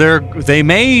 So they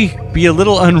may be a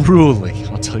little unruly,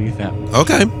 I'll tell you that.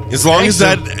 Okay. As long as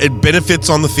that it benefits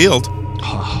on the field.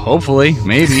 Hopefully,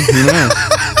 maybe, who knows?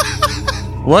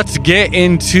 Let's get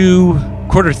into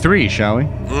quarter 3, shall we?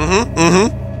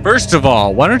 First of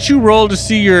all, why don't you roll to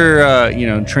see your,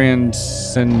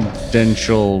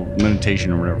 transcendental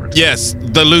meditation or whatever. Yes,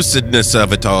 the lucidness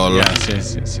of it all.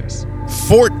 Yes.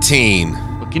 14.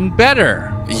 Looking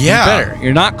better. Yeah.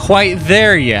 You're not quite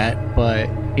there yet, but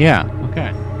yeah,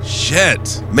 okay.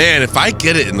 Shit. Man, if I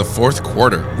get it in the 4th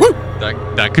quarter. Woo!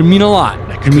 That could mean a lot.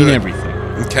 That could mean Good. everything.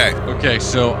 Okay. Okay,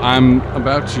 so I'm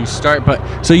about to start, but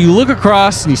so you look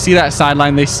across and you see that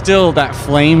sideline. That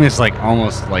flame is like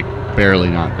almost like barely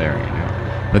not there, you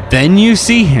know. But then you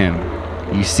see him.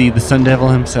 You see the Sun Devil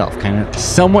himself, kind of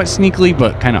somewhat sneakily,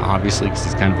 but kind of obviously because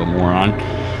he's kind of a moron,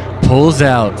 pulls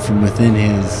out from within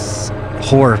his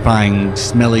horrifying,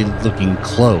 smelly-looking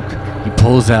cloak. He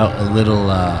pulls out a little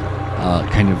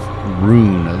kind of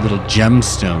rune, a little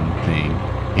gemstone thing,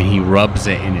 and he rubs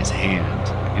it in his hand.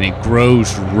 And it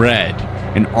grows red,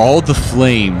 and all the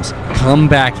flames come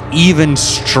back even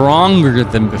stronger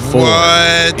than before.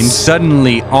 What? And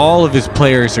suddenly, all of his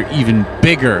players are even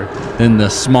bigger than the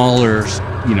smaller,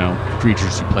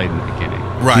 creatures you played in the beginning.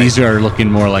 Right. These are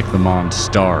looking more like the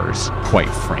Monstars, quite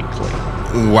frankly.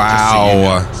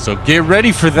 Wow. So get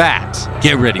ready for that.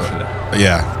 Get ready for that.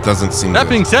 Yeah, doesn't seem That good.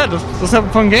 being said, let's have a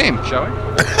fun game, shall we?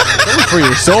 Ready for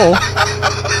your soul.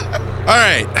 All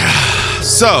right.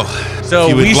 So So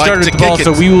would we like started to the ball, kick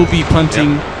so it. we will be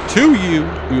punting to you.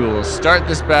 We will start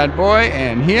this bad boy,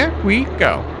 and here we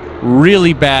go.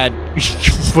 really bad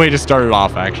way to start it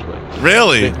off, actually.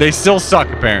 Really? They still suck,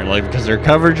 apparently, because their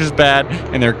coverage is bad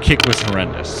and their kick was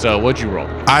horrendous. So what'd you roll?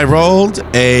 I rolled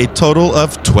a total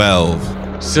of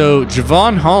 12. So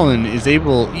Javon Holland is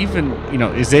able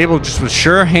just with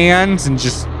sure hands and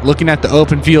just looking at the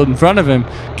open field in front of him,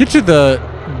 get to the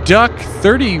Duck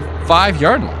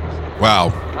 35-yard line. Wow.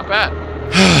 Not bad.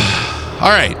 All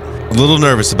right. A little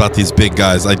nervous about these big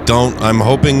guys. I'm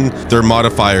hoping their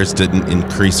modifiers didn't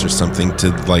increase or something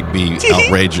to be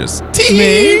outrageous.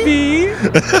 Maybe.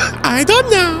 I don't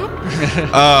know.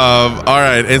 All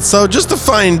right. And so just to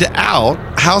find out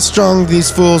how strong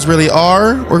these fools really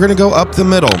are, we're going to go up the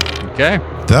middle. Okay.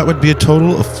 That would be a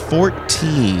total of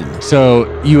 14.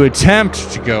 So you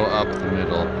attempt to go up the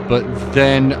middle, but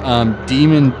then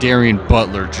Demon Darian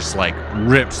Butler just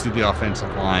rips through the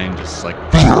offensive line, just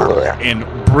and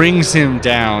brings him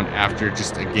down after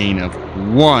just a gain of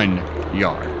 1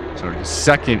 yard. So it's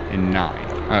 2nd and 9.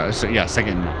 2nd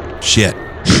and 9. Shit.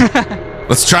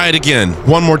 Let's try it again.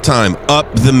 One more time.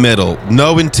 Up the middle.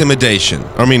 No intimidation.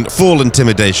 Full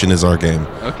intimidation is our game.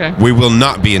 Okay. We will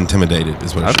not be intimidated,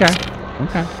 is what I should say.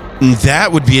 Okay. And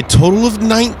that would be a total of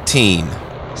 19.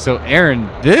 So, Aaron,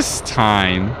 this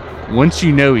time, once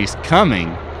you know he's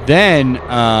coming, then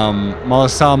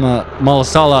Malasala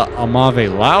Amave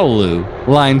Laulu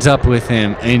lines up with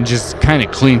him and just kind of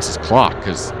cleans his clock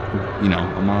because,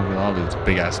 Amave Laulu is a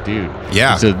big-ass dude.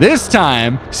 Yeah. So this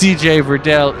time, CJ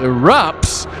Verdell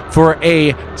erupts for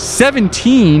a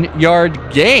 17-yard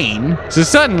gain. So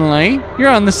suddenly, you're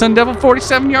on the Sun Devil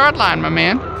 47-yard line, my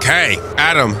man. Okay,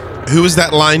 Adam, who is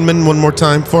that lineman one more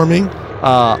time for me?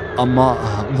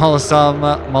 Malasala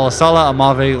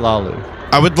Amave Laulu.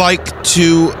 I would like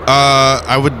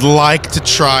to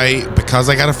try, because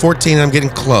I got a 14 and I'm getting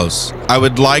close. I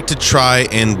would like to try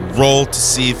and roll to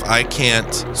see if I can't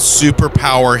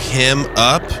superpower him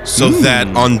up so that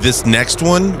on this next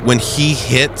one, when he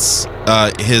hits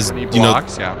his, when he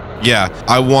blocks, yeah,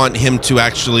 I want him to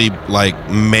actually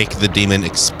make the demon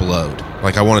explode.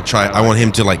 I want to try. I want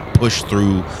him to push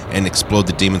through and explode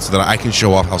the demon so that I can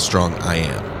show off how strong I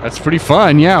am. That's pretty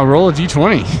fun. Yeah, roll a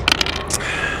d20.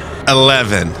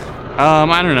 11.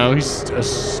 I don't know. He's a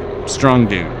strong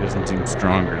dude. Doesn't seem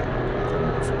stronger.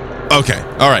 Okay.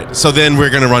 All right. So then we're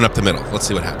going to run up the middle. Let's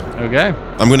see what happens. Okay.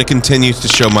 I'm going to continue to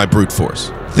show my brute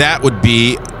force. That would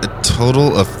be a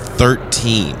total of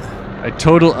 13. A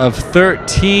total of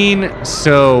 13.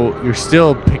 So you're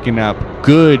still picking up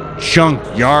good chunk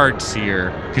yards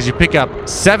here because you pick up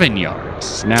 7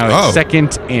 yards. Now it's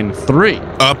 2nd and 3.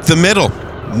 Up the middle.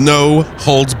 No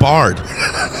holds barred.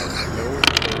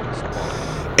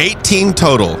 18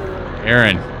 total.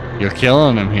 Aaron, you're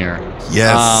killing him here.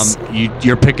 Yes.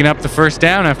 You're picking up the first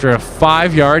down after a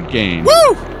 5-yard gain.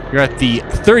 Woo! You're at the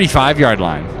 35-yard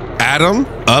line. Adam,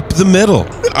 up the middle.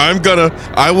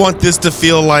 I want this to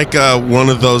feel like one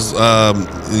of those,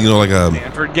 like a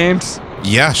Stanford games?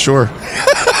 Yeah, sure.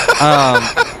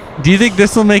 Do you think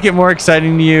this will make it more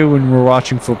exciting to you when we're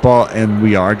watching football and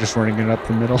we are just running it up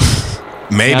the middle?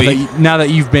 Maybe. Now that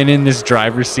you've been in this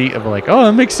driver's seat of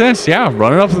that makes sense. Yeah,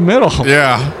 run it up the middle.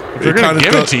 Yeah. If they're going to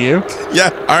give it to you.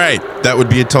 Yeah. All right. That would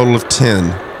be a total of 10.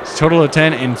 It's a total of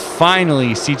 10. And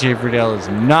finally, CJ Verdell is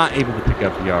not able to pick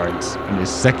up yards and is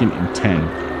 2nd and 10.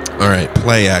 All right.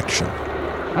 Play action.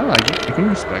 I like it. I can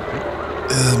respect it.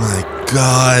 Oh, my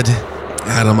God.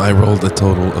 Adam, I rolled a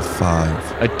total of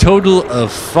 5. A total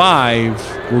of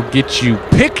 5 will get you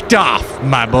picked off,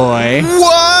 my boy.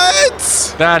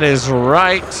 What? That is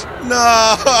right.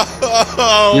 No.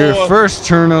 Your first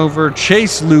turnover,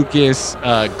 Chase Lucas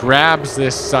grabs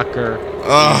this sucker.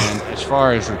 And as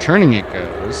far as returning it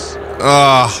goes,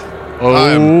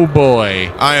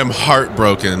 boy. I am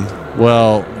heartbroken.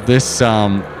 Well, this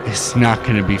is not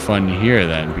going to be fun to hear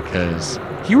then because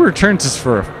he returns this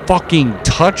for a fucking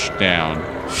touchdown.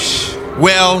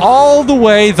 Well, all the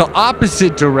way the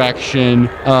opposite direction,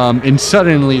 and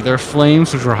suddenly their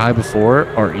flames, which were high before,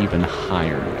 are even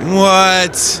higher.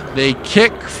 What? They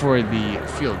kick for the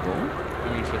field goal.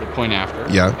 For the point after.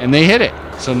 Yeah. And they hit it.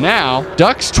 So now,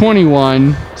 Ducks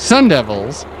 21, Sun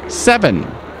Devils 7.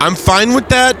 I'm fine with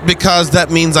that because that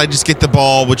means I just get the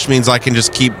ball, which means I can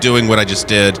just keep doing what I just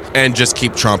did and just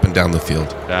keep tromping down the field.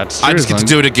 That's true. I just get to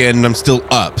do it again, and I'm still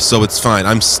up, so it's fine.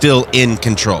 I'm still in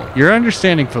control. You're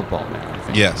understanding football now, I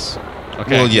think. Yes.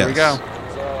 Okay, well, here yes. we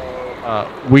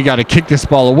go. We got to kick this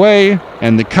ball away,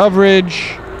 and the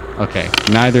coverage. Okay,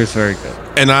 neither is very good.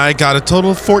 And I got a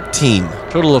total of 14.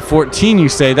 Total of 14, you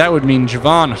say. That would mean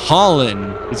Javon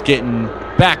Holland is getting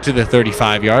back to the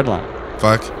 35-yard line.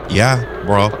 Fuck. Yeah,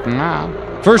 bro.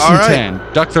 First All and right.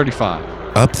 10, Duck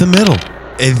 35. Up the middle.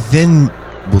 And then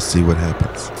we'll see what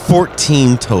happens.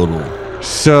 14 total.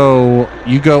 So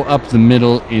you go up the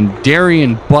middle, and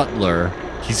Darian Butler,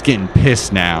 he's getting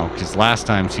pissed now because last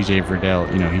time CJ Verdell,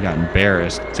 he got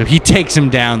embarrassed. So he takes him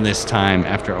down this time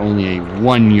after only a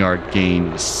 1 yard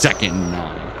gain, 2nd and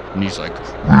 9. And he's like,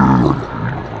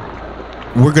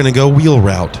 we're going to go wheel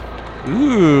route.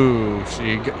 ooh. So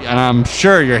and I'm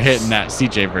sure you're hitting that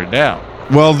CJ Verdell.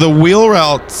 Well, the wheel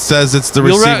route says it's the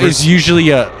Wheel receiver. route is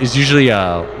usually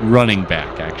a running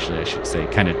back, actually, I should say,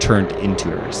 kind of turned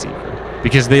into a receiver.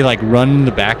 Because they run in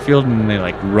the backfield and then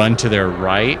they run to their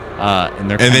right, and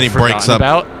they're and then he breaks up.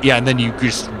 Yeah, and then you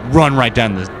just run right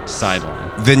down the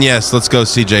sideline. Then yes, let's go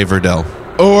CJ Verdell.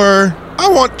 Or I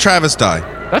want Travis Dye.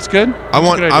 That's good.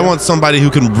 I want somebody who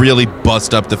can really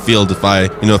bust up the field if I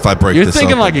break You're this. You're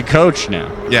thinking open. like a coach now.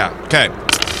 Yeah. Okay.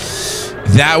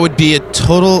 That would be a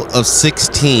total of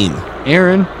 16.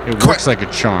 Aaron, it works like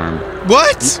a charm.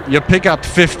 What? You pick up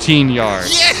 15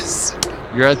 yards. Yes.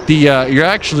 You're at the. You're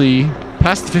actually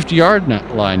past the 50-yard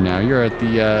line now. You're at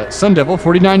the Sun Devil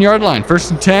 49-yard line.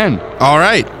 1st and 10. All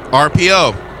right.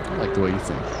 RPO. I like the way you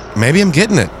think. Maybe I'm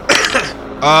getting it.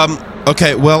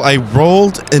 Okay. Well, I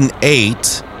rolled an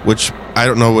 8, which I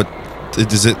don't know what.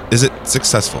 Is it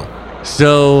successful?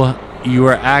 So you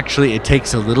are actually, it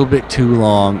takes a little bit too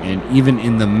long, and even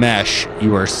in the mesh,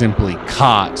 you are simply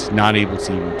caught, not able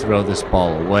to even throw this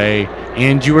ball away,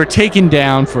 and you are taken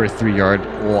down for a 3-yard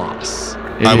loss.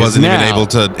 I wasn't even able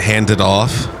to hand it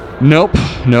off. Nope,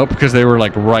 because they were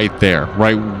right there,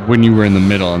 right when you were in the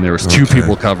middle, and there was 2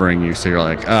 people covering you, so you're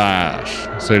like,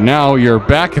 So now you're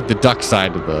back at the duck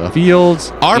side of the field.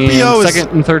 RPO is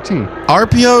 2nd and 13.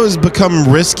 RPO has become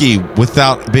risky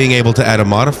without being able to add a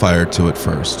modifier to it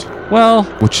first. Well,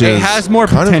 which it has more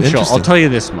kind of potential. interesting. I'll tell you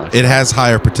this much. It has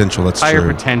higher potential. That's higher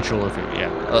true. potential if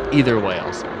it, either way,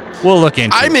 I'll say. We'll look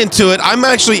into I'm it. into it. I'm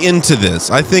actually into this.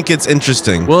 I think it's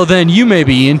interesting. Well, then you may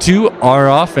be into our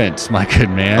offense, my good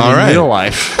man, All in right. real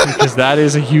life, because that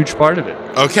is a huge part of it.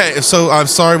 Okay, so I'm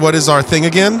sorry, what is our thing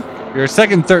again? You're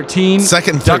 2nd 13.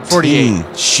 Second duck 13.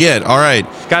 48. Shit, all right.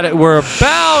 Got it. We're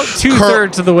about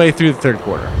 2/3 of the way through the 3rd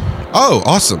quarter. Oh,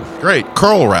 awesome. Great.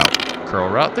 Curl route. Curl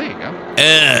route. There you go.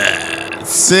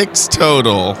 6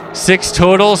 total. 6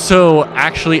 total. So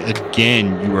actually,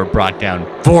 again, you were brought down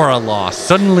for a loss.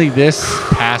 Suddenly, this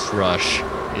pass rush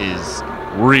is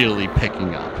really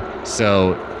picking up.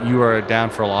 So you are down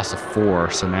for a loss of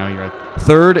 4. So now you're at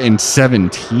 3rd and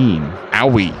 17.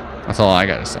 Owie. That's all I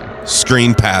gotta say.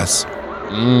 Screen pass.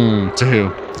 To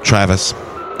who? Travis.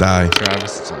 Die.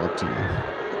 Travis, it's all up to you.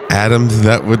 Adam,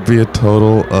 that would be a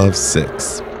total of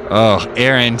 6. Oh,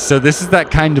 Aaron, so this is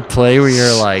that kind of play where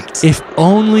you're like, if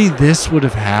only this would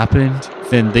have happened,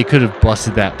 then they could have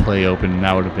busted that play open and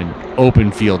that would have been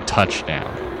open field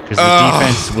touchdown. Because the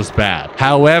defense was bad.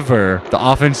 However, the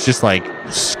offense just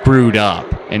screwed up.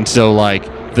 And so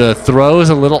the throw is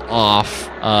a little off.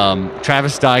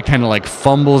 Travis Dye kind of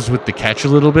fumbles with the catch a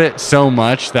little bit, so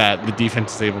much that the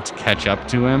defense is able to catch up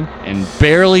to him and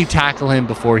barely tackle him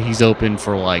before he's open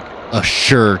for a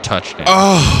sure touchdown.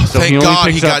 Oh, So thank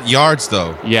God he got yards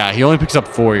though. Yeah, he only picks up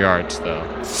 4 yards though.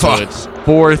 Fuck. So it's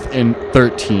 4th and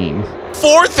 13.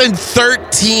 4th and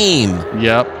 13.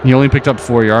 Yep. He only picked up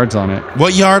 4 yards on it.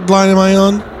 What yard line am I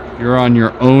on? You're on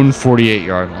your own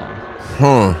 48-yard line.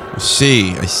 I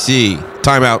see.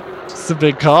 Timeout. It's a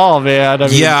big call, man.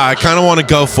 Yeah, I kind of want to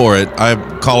go for it. I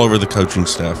call over the coaching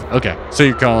staff. Okay, so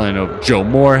you're calling over Joe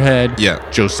Moorhead. Yeah.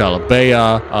 Joe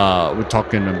Salabea. We're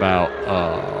talking about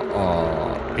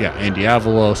Andy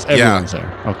Avalos. Everyone's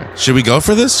there. Okay. Should we go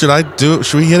for this?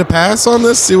 Should we hit a pass on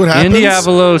this? See what happens? Andy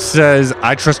Avalos says,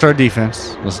 I trust our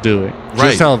defense. Let's do it.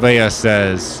 Right. Joe Salabea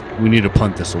says, we need to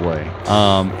punt this away.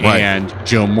 And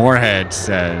Joe Moorhead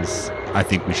says, I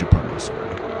think we should punt this away.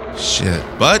 Shit.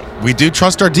 But we do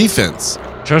trust our defense.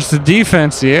 Trust the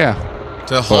defense, yeah.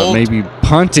 To But hold. maybe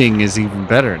punting is even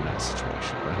better in that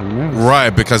situation. But who knows?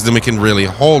 Right, because then we can really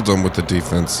hold them with the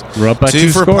defense. We're up by 2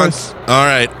 for scores. punt. All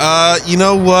right. You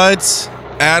know what,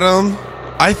 Adam?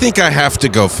 I think I have to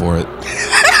go for it.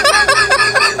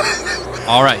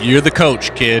 All right, you're the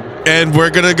coach, kid. And we're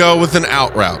going to go with an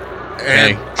out route.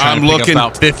 And I'm looking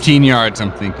about 15 yards,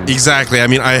 I'm thinking. Exactly. I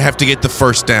mean, I have to get the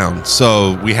first down,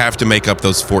 so we have to make up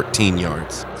those 14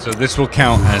 yards. So this will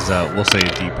count as we'll say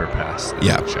a deeper pass.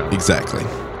 Yeah, exactly.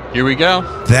 Here we go.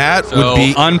 That So would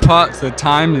be unput. The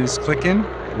time is clicking.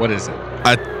 What is it?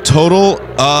 a total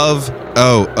of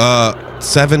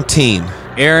 17.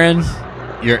 Aaron,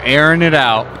 you're airing it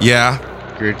out. Yeah.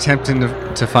 You're attempting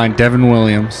to find Devin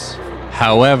Williams.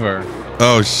 However,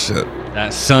 Oh shit.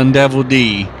 that Sun Devil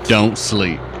D don't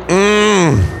sleep.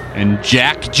 And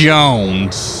Jack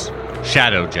Jones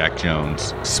Shadow Jack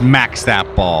Jones Ah. smacks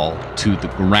that ball to the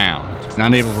ground. He's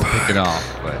not able to pick it off,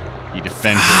 but he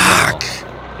defends it well.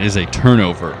 It is a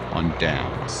turnover on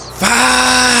downs.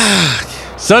 Fuck!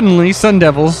 Suddenly, Sun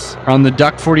Devils are on the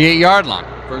Duck 48-yard line.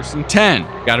 1st and 10.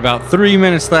 Got about 3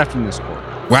 minutes left in this quarter.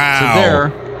 Wow. So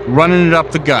they're running it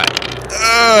up the gut.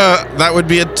 That would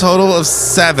be a total of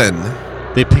 7.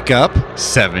 They pick up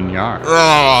 7 yards.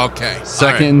 Oh, okay.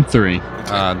 Second and 3.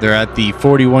 They're at the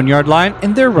 41-yard line,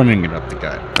 and they're running it up the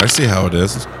gut. I see how it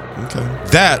is. Okay.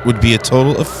 That would be a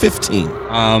total of 15.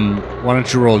 Why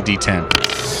don't you roll a D10?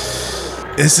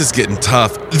 This is getting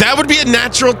tough. That would be a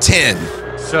natural 10.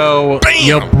 So Bam!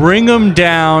 you bring him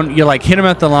down. You hit him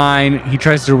at the line. He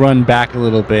tries to run back a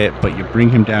little bit, but you bring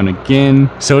him down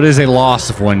again. So it is a loss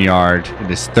of 1 yard.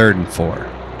 It is 3rd and 4.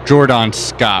 Jordan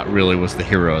Scott really was the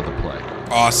hero of the play.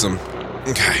 Awesome.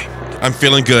 Okay. I'm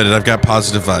feeling good, and I've got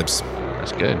positive vibes.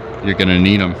 That's good. You're going to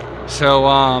need them. So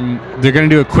they're going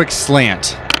to do a quick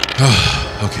slant.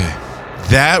 Okay.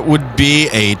 That would be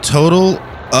a total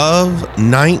of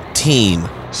 19.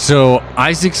 So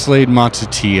Isaac Slade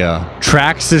Matsutia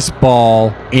tracks this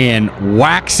ball and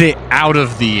whacks it out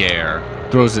of the air,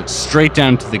 throws it straight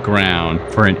down to the ground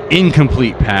for an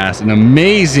incomplete pass, an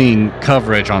amazing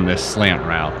coverage on this slant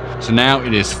route. So now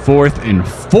it is 4th and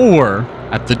 4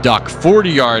 at the Duck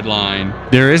 40-yard line.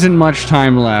 There isn't much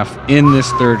time left in this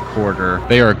third quarter.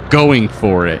 They are going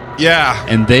for it, Yeah.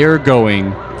 and they are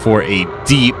going for a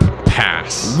deep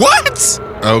pass. What?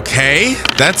 Okay.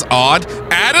 That's odd.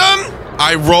 Adam,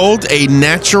 I rolled a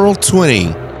natural 20.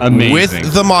 Amazing.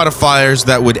 With the modifiers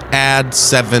that would add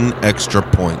 7 extra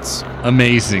points.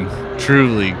 Amazing.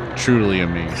 Truly, truly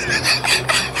amazing.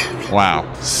 Wow.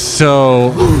 So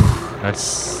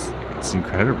that's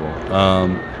incredible.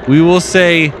 We will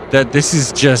say that this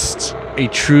is just a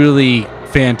truly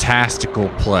fantastical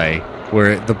play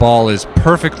where the ball is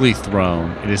perfectly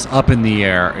thrown. It is up in the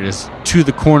air. It is to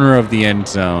the corner of the end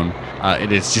zone.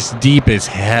 It is just deep as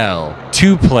hell.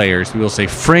 2 players, we will say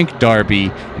Frank Darby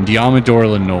and Diamador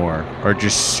Lenore, are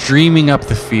just streaming up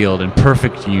the field in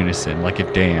perfect unison like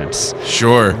a dance.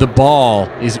 Sure. The ball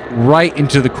is right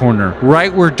into the corner,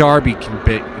 right where Darby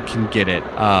can get it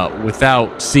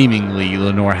without seemingly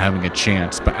Lenore having a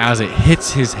chance. But as it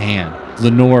hits his hand,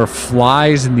 Lenore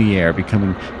flies in the air,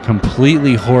 becoming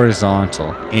completely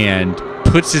horizontal, and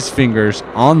puts his fingers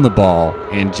on the ball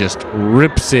and just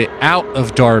rips it out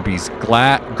of Darby's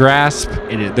grasp.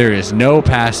 There is no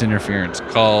pass interference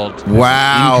called. It's an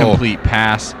Wow. incomplete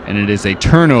pass, and it is a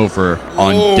turnover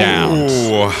on downs.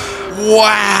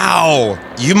 Wow.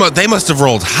 They must have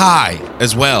rolled high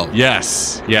as well.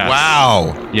 Yes. Yes.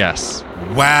 Wow. Yes.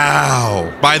 Wow.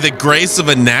 By the grace of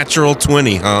a natural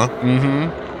 20, huh?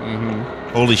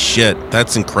 Holy shit.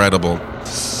 That's incredible.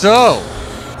 So,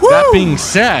 that being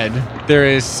said, there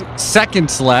is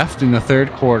seconds left in the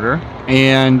third quarter,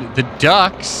 and the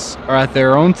Ducks are at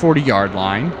their own 40-yard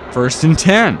line, 1st and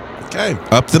 10. Okay.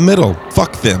 Up the middle.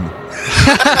 Fuck them.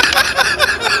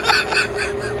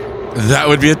 That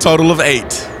would be a total of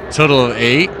 8. Total of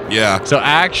 8. Yeah. So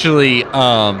actually,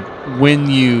 when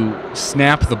you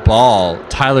snap the ball,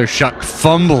 Tyler Shuck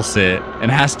fumbles it and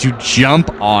has to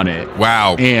jump on it.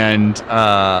 Wow. And,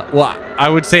 I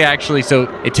would say actually, so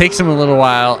it takes him a little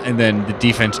while, and then the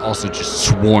defense also just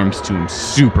swarms to him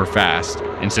super fast.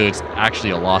 And so it's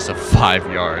actually a loss of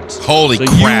 5 yards. Holy so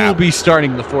crap. you will be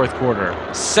starting the fourth quarter,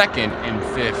 2nd and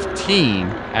 15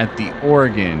 at the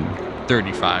Oregon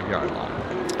 35-yard line.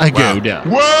 I Wow. go down.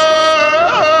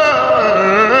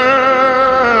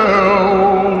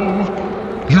 Well,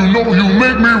 you know you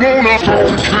make me wanna kick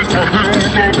my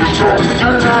heels up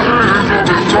and down, throw my hands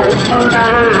up and down, throw my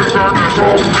hands back and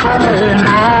down. Come on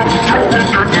now, don't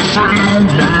forget to say you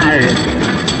will.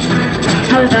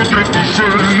 Don't forget to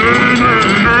say yeah, yeah,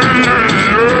 yeah, yeah,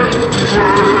 yeah.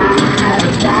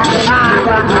 Say it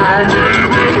right now,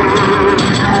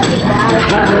 baby.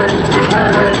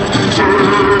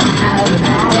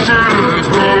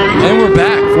 And we're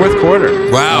back, fourth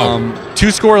quarter. Wow.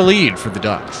 2-score lead for the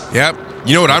Ducks. Yep.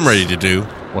 You know what I'm ready to do?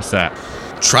 What's that?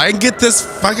 Try and get this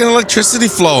fucking electricity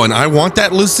flowing. I want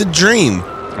that lucid dream.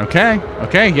 Okay,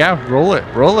 yeah, roll it.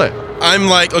 I'm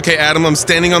like, okay, Adam, I'm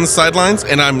standing on the sidelines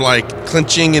and I'm like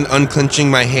clenching and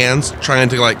unclenching my hands, trying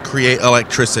to like create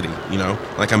electricity, you know?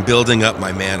 Like I'm building up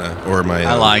my mana or my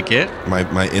I like it.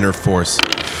 my inner force.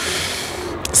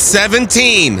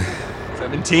 17.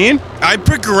 17? I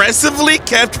progressively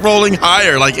kept rolling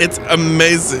higher. Like it's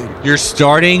amazing. You're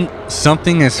starting,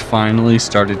 something has finally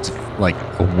started to like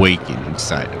awaken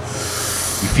inside of you.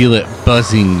 You feel it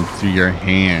buzzing through your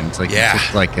hands, like Yeah. it's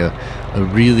just like a a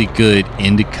really good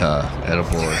indica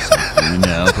edible or something, you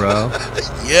know, bro?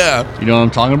 Yeah, You know what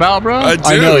I'm talking about, bro? I do.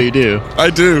 I know you do. I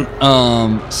do.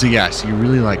 So you're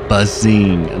really like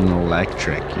buzzing and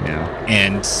electric, you know,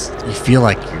 and you feel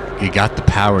like you got the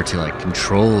power to like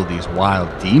control these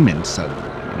wild demons suddenly,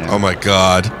 you know? Oh my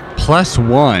God.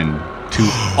 +1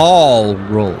 to all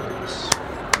rolls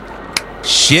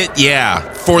Shit, yeah.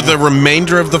 For the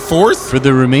remainder of the fourth? for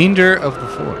the remainder of the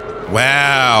 4th.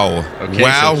 Wow. Okay,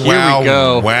 wow, so here wow, we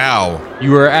go. wow.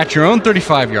 You are at your own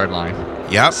 35-yard line.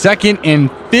 Yep. 2nd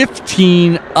and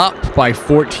 15, up by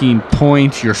 14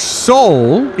 points. Your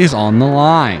soul is on the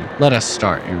line. Let us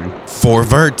start, Aaron. 4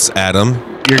 verts, Adam.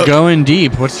 You're going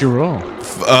deep. What's your roll?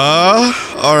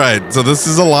 All right. So this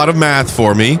is a lot of math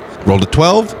for me. Rolled a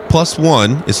 12 plus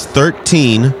 1 is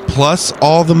 13 plus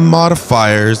all the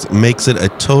modifiers makes it a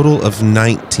total of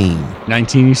 19.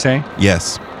 19, you say?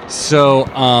 Yes. So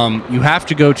you have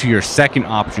to go to your second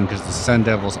option because the Sun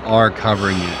Devils are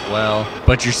covering you as well.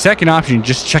 But your second option,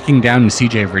 just checking down to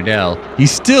CJ Verdell,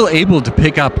 he's still able to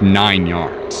pick up 9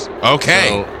 yards. Okay.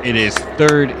 So it is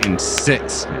 3rd and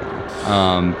 6 now.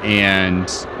 And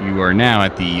you are now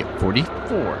at the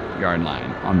 44-yard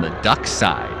line on the Duck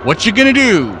side. What you gonna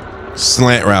do?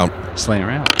 Slant route. Slaying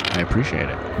around. I appreciate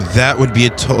it. That would be a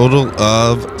total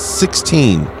of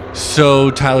 16.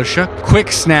 So Tyler Shook,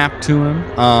 quick snap to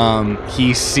him.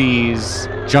 He sees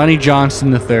Johnny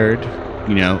Johnson III,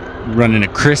 you know, running a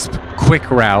crisp, quick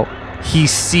route. He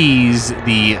sees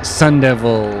the Sun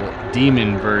Devil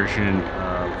demon version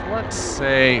of, let's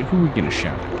say, who are we going to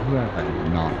shout out? Who have I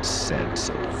not said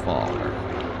so far?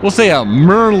 We'll say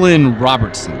Merlin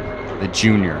Robertson, the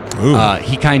junior. Ooh.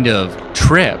 He kind of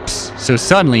trips. So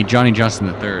suddenly Johnny Johnson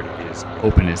III is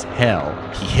open as hell.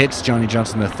 He hits Johnny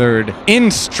Johnson III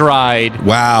in stride.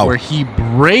 Wow. Where he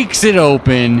breaks it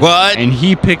open. What? And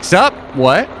he picks up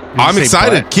what? Did you I'm say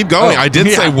excited. butt? Keep going. Oh, I did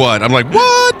yeah. say what? I'm like,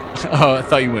 what? Oh, I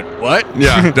thought you went, what?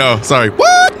 Yeah, no, sorry.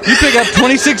 What? You pick up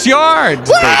 26 yards.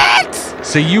 What?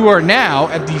 So you are now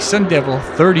at the Sun Devil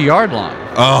 30-yard line.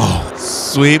 Oh,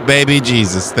 sweet baby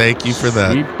Jesus. Thank you for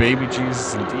that. Sweet baby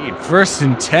Jesus indeed. 1st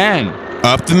and 10.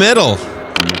 Up the middle.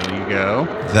 There you go.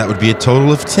 That would be a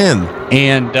total of 10.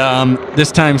 And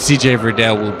this time CJ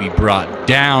Verdell will be brought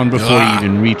down before he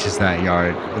even reaches that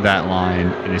line.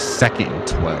 It is 2nd and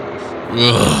 12.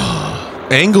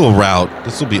 Ugh. Angle route.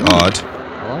 This will be odd.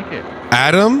 I like it.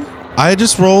 Adam, I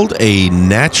just rolled a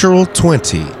natural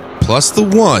 20 plus the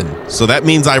 1. So that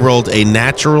means I rolled a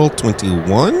natural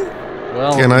 21?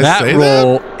 Well, Can I that say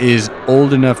roll is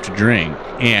old enough to drink.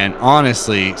 And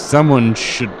honestly, someone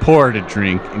should pour it a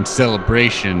drink in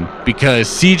celebration because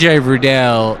CJ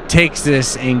Verdell takes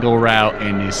this angle route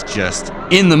and is just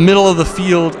in the middle of the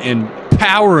field and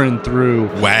powering through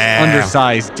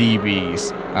undersized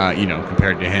DBs,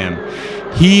 compared to him.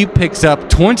 He picks up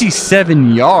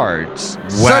 27 yards. Wow.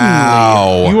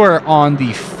 Suddenly, you are on the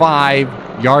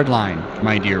 5-yard line,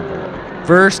 my dear boy.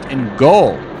 1st and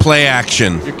goal. Play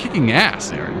action. You're kicking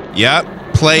ass, Aaron. Yep.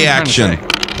 Play What are you trying action. to say?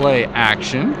 Play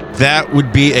action. That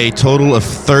would be a total of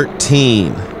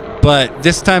 13. But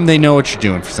this time they know what you're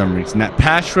doing for some reason. That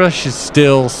pass rush is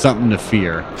still something to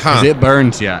fear. Because it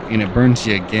burns you, and it burns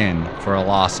you again for a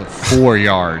loss of 4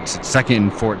 yards. 2nd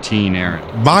and 14, Aaron.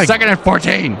 2nd and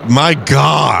 14. My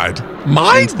God.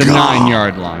 My It's the God.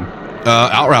 9-yard line.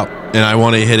 Out route. And I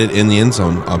want to hit it in the end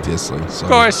zone, obviously. So.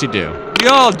 Of course you do. We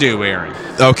all do, Aaron.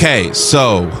 Okay,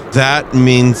 so that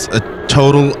means a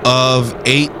total of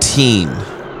 18.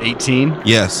 18.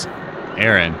 Yes.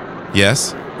 Aaron.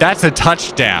 Yes. That's a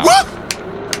touchdown.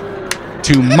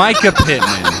 To Micah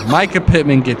Pittman. Micah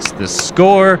Pittman gets the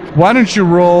score. Why don't you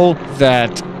roll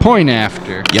that point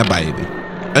after? Yeah, baby.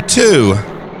 A 2.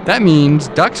 That means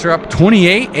Ducks are up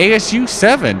 28, ASU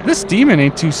 7. This demon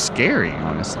ain't too scary,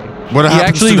 honestly. What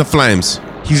happens to the Flames?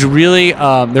 He's really,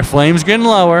 their flame's getting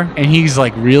lower, and he's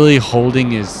like really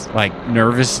holding his, like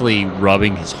nervously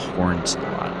rubbing his horns a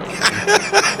lot.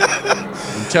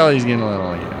 Until he's getting a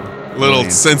little, Little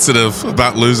sensitive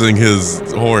about losing his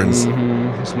horns.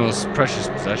 His most precious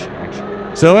possession,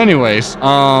 actually. So, anyways, you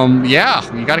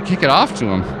got to kick it off to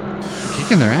him.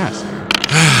 Kicking their ass.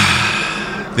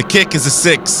 The kick is a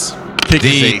 6. Kick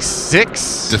is a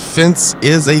 6. Defense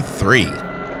is a 3.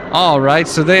 All right,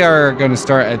 so they are going to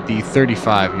start at the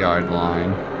 35-yard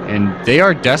line, and they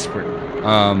are desperate.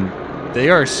 They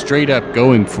are straight up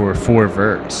going for 4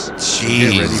 verts.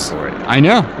 Jeez. Get ready for it. I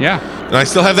know, yeah. And I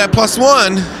still have that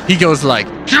 +1. He goes like,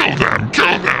 Kill them! Run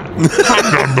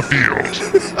down the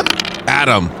field.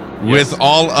 Adam, with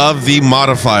all of the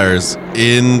modifiers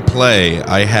in play,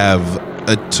 I have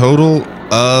a total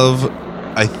of,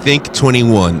 I think,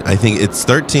 21. I think it's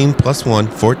 13 plus 1,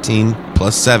 14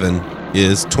 plus 7.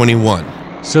 is 21.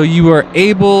 So you are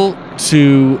able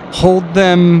to hold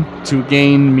them to a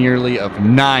gain merely of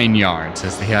 9 yards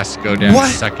as he has to go down What?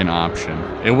 the second option.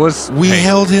 It was... We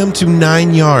held him to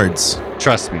 9 yards.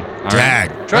 Trust me. All right?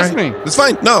 Dag. Trust All right. me. It's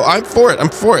fine. No, I'm for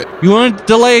it. You want to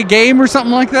delay a game or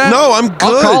something like that? No, I'm good.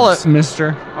 I'll call it,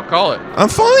 mister. I'll call it. I'm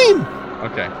fine.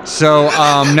 Okay. So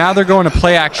now they're going to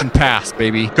play action pass,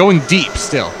 baby. Going deep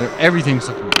still. Everything's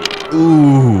looking deep.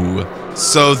 Ooh.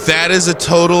 So that is a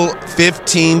total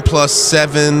 15 plus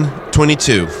 7,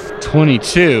 22.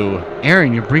 22.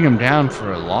 Aaron, you bring him down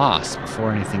for a loss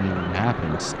before anything even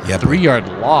happens. Yeah, 3-yard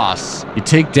loss. You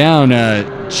take down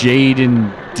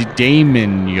Jaden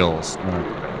Daminules.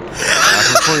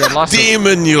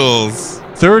 Demon Mules.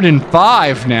 3rd and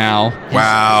 5 now.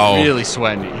 Wow. He's really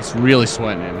sweating it. He's really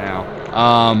sweating it now.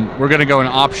 We're going to go an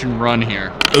option run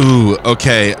here. Ooh,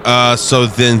 okay. So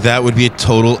then that would be a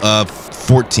total of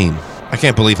 14. I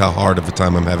can't believe how hard of a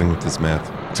time I'm having with this math.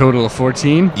 Total of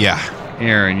 14? Yeah.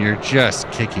 Aaron, you're just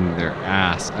kicking their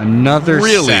ass. Another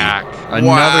Really? sack. Another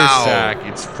Wow. sack.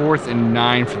 It's 4th and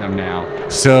 9 for them now.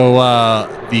 So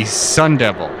the Sun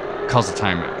Devil calls a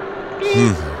timeout.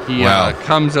 He Wow.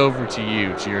 comes over to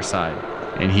you, to your side,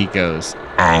 and he goes,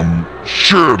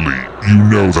 Surely you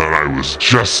know that I was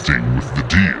jesting with the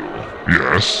deal,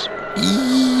 yes?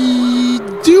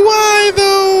 Do I,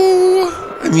 though?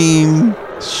 I mean,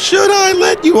 should I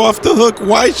let you off the hook?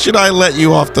 Why should I let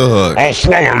you off the hook? I'll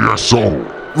swallow your soul.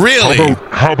 Really?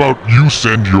 How about you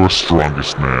send your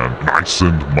strongest man, and I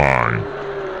send mine,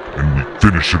 and we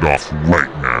finish it off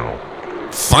right now.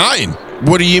 Fine.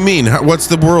 What do you mean? What's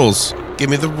the rules? Give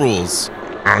me the rules.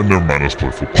 And never mind, let's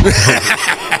play football.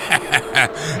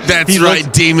 That's He right,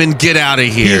 looked- demon. Get out of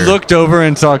he here. looked over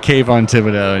and saw Kayvon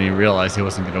Thibodeau, and he realized he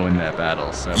wasn't going to win that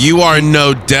battle. So You are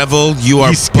no devil. You are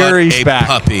he but scurries a back.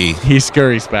 puppy. He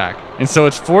scurries back. And so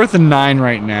it's 4th and 9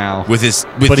 right now. With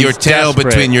But your he's tail desperate.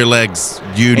 between your legs.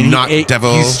 You And not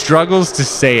devil. He struggles to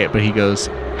say it, but he goes,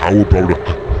 How about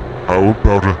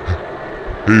a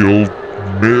Hail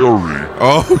Mary?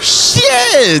 Oh,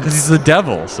 shit. because he's the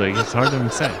devil, so it's hard to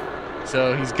say.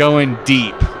 So he's going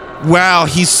deep. Wow,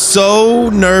 he's so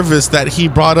nervous that he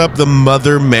brought up the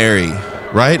Mother Mary.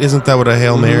 Right? Isn't that what a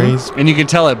Hail Mary is? And you can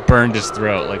tell it burned his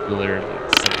throat, like literally.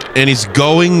 And he's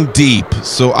going deep.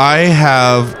 So I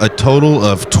have a total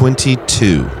of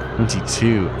 22.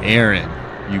 22. Aaron,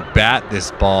 you bat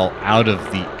this ball out of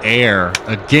the air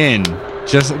again.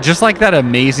 Just like that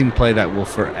amazing play that will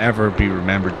forever be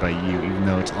remembered by you, even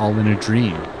though it's all in a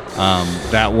dream.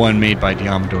 That one made by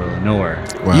Diamador Lenore.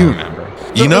 Wow. You remember.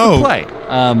 You The know. play.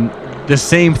 The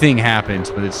same thing happens,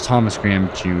 but it's Thomas Graham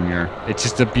Jr. It's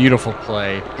just a beautiful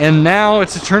play. And now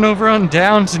it's a turnover on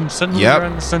downs, and suddenly Yep. we're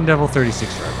on the Sun Devil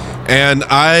 36 yard line. And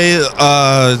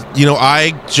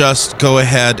I just go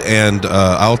ahead and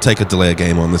I'll take a delay of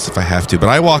game on this if I have to. But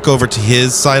I walk over to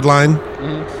his sideline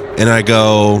and I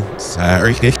go,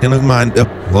 sorry, don't mind the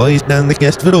boys down the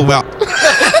guest fiddle well.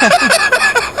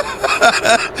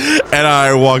 And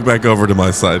I walk back over to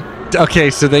my side. Okay,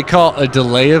 so they call a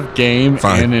delay of game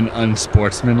Fine. and an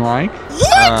unsportsmanlike.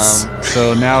 What?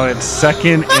 So now it's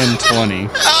 2nd and 20.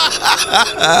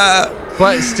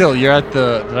 But still, you're at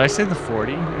the. Did I say the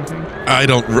 40? I think. I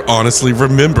don't honestly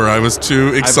remember. I was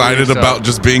too excited so. about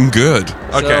just being good.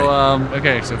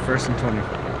 Okay. So, so 1st and 20.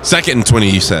 2nd and 20,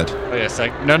 you said. Oh yeah,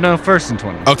 no, 1st and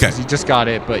 20. Okay. 'Cause you just got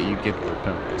it, but you get the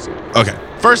penalty. So. Okay.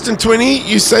 1st and 20,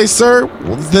 you say, sir?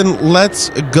 Well, then let's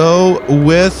go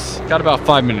with... Got about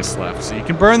 5 minutes left, so you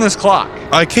can burn this clock.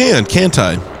 I can, can't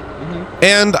I?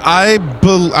 And I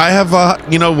have a,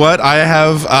 you know what? I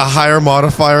have a higher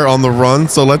modifier on the run,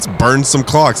 so let's burn some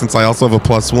clock since I also have a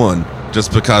 +1.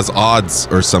 Just because odds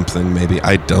or something, maybe.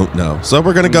 I don't know. So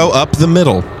we're going to go up the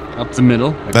middle. Up the middle.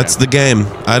 Okay. That's the game.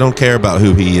 I don't care about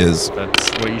who he is. That's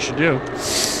what you should do.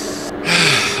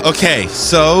 Okay,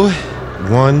 so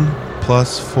 1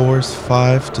 + 4 is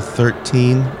 5 to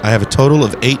 13. I have a total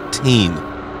of 18.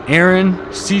 Aaron,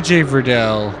 CJ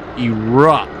Verdell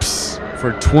erupts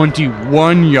for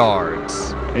 21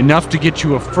 yards. Enough to get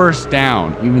you a first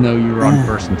down, even though you were on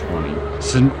 1st and 20.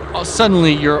 So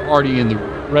suddenly you're already in the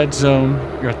red zone.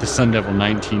 You're at the Sun Devil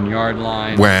 19-yard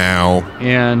line. Wow.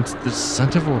 And the Sun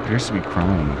Devil appears to be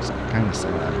crying. It's kind of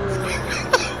sad.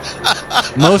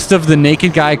 Most of the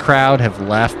naked guy crowd have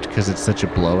left because it's such a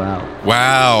blowout.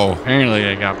 Wow. Apparently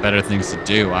they got better things to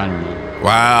do. I don't know.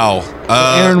 Wow.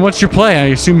 Aaron, what's your play? I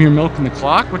assume you're milking the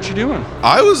clock. What you doing?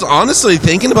 I was honestly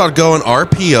thinking about going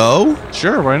RPO.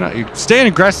 Sure, why not? You're staying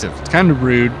aggressive. It's kind of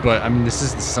rude, but I mean, this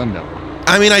is the Sun Devil.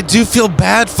 I mean, I do feel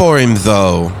bad for him,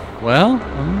 though. Well,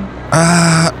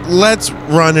 Let's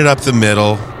run it up the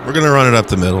middle. We're going to run it up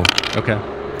the middle. okay.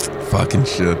 fucking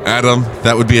shit. Adam,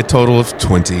 that would be a total of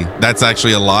 20. That's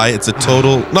actually a lie. It's a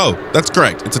total. No, that's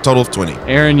correct. It's a total of 20.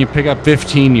 Aaron, you pick up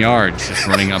 15 yards just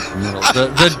running up the middle.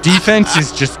 The defense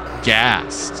is just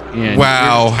gassed. And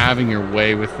Wow. You're just having your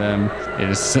way with them.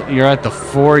 You're at the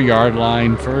 4-yard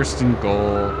line, 1st and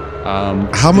goal.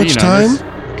 How much time?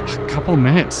 there's A couple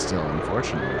minutes still,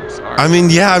 unfortunately. I'm sorry. I mean,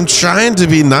 yeah, I'm trying to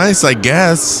be nice, I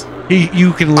guess.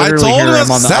 You can literally told hear us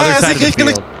him on the other side of the Sassy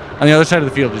gonna- field. On the other side of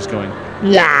the field, just going,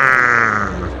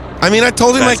 I mean, I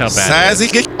told him, That's like, how bad it Sassy,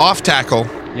 get off tackle.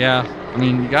 yeah. I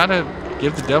mean, you gotta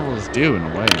give the devil his due in a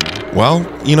way. Man. Well,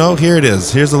 you know, here it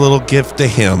is. Here's a little gift to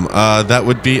him. That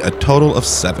would be a total of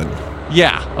 7.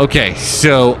 Yeah. Okay.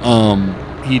 So,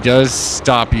 he does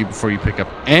stop you before you pick up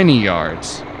any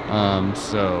yards.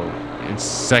 So it's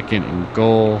 2nd and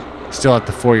goal, still at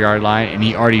the 4-yard line, and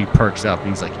he already perks up and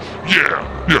he's like,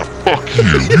 Yeah, fuck you.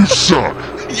 You suck.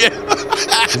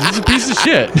 "This is a piece of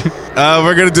shit."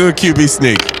 We're going to do a QB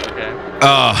sneak. Okay.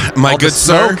 My All good the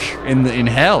sir. smoke in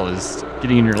hell is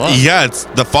getting in your lungs. Yeah, it's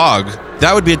the fog.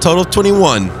 That would be a total of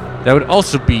 21. That would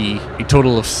also be a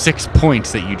total of 6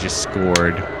 points that you just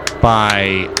scored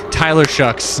by Tyler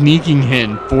Shuck sneaking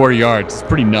in 4 yards. It's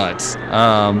pretty nuts.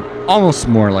 Almost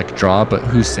more like a draw, but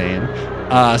who's saying?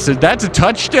 So that's a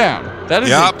touchdown. That is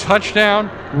Yep. a touchdown.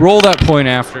 Roll that point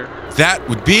after. That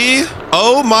would be,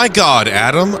 oh my God,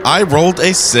 Adam, I rolled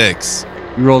a 6.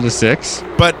 You rolled a 6.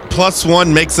 But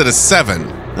 +1 makes it a 7,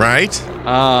 right?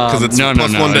 Because it's no,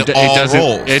 plus one to all doesn't.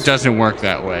 rolls. It doesn't work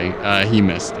that way. He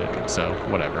missed it, so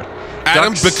whatever.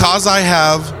 Adam, Ducks- because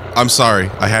I'm sorry,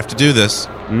 I have to do this,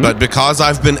 but because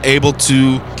I've been able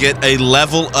to get a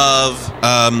level of,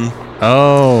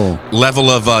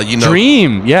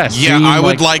 Dream, yes. yeah, Dream, I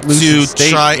would like lose to the state,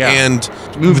 try yeah. and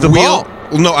Move the ball.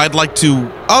 No, I'd like to.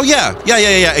 Oh yeah,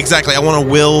 exactly. I want to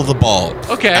will the ball.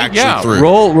 Okay, actually yeah. through.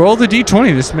 Roll the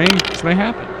d20. This may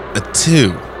happen. A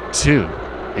 2. 2.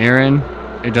 Aaron,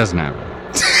 it doesn't happen.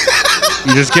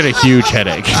 You just get a huge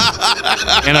headache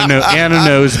and a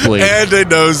nosebleed. And a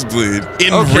nosebleed.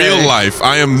 In Okay. real life,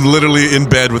 I am literally in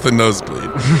bed with a nosebleed.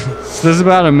 So there's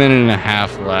about a minute and a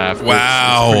half left.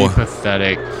 Wow. It's pretty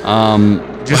pathetic.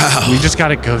 We just got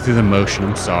to go through the motion.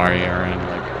 I'm sorry, Aaron.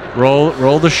 Like,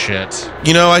 roll the shit.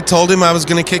 You know, I told him I was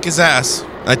going to kick his ass.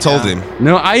 I told him.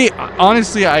 No, I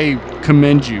honestly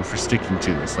commend you for sticking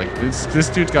to this. Like, this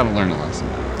dude's got to learn a lesson.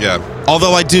 Yeah.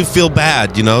 Although I do feel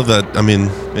bad, you know,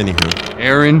 anywho.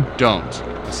 Aaron, don't.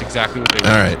 That's exactly what they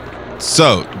All want. right.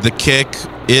 So the kick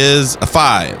is a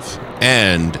 5,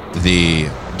 and the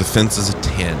defense is a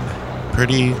 10.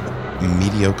 Pretty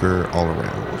mediocre all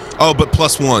around. Oh, but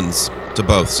 +1s to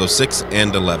both, so 6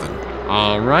 and 11.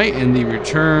 All right, and the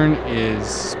return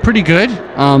is pretty good.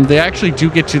 They actually do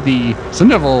get to the Sun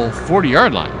Devil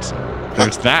 40-yard line, so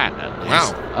there's that at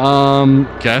least. Wow.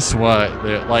 Guess what?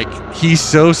 He's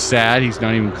so sad he's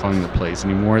not even calling the plays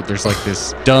anymore. There's like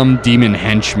this dumb demon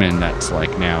henchman that's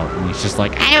like now, and he's just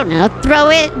like, I don't know. Throw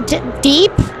it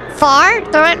deep, far.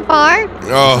 Throw it far.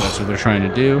 Oh, that's what they're trying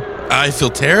to do. I feel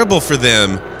terrible for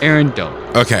them. Aaron, don't.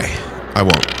 Okay, I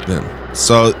won't then.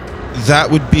 So that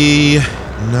would be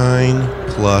 9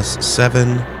 plus 7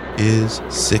 is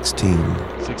 16.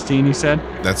 16, you said?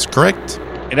 That's correct.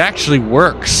 It actually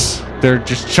works. They're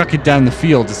just chucking down the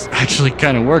field. It's actually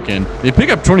kind of working. They pick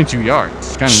up 22 yards.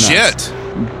 It's kind of nuts.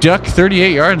 Shit. Duck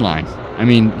 38-yard line. I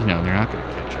mean, they're not going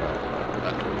to catch up.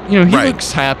 But, he Right.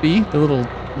 looks happy, the little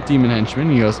demon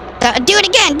henchman. He goes, Do it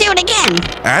again. Do it again.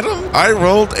 Adam, I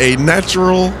rolled a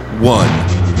natural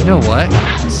 1. you know what?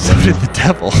 So did the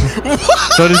devil.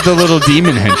 So did the little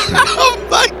demon henchman. Oh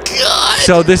my God.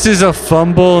 So this is a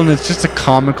fumble, and it's just a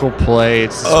comical play.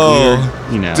 It's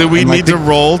weird, Do we and, need to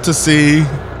roll to see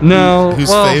No. whose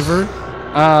well, favor?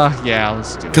 Yeah,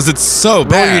 let's do it. Because it's so Roll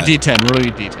bad. your D10. Roll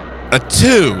your D10. A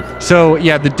 2. So,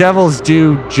 yeah, the Devils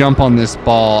do jump on this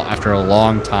ball after a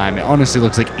long time. It honestly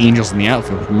looks like angels in the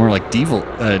outfield, more like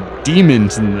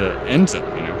demons in the end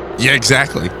zone, Yeah,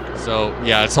 exactly. So,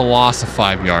 yeah, it's a loss of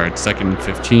 5 yards, 2nd and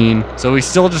 15. So we're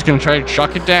still just going to try to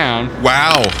chuck it down.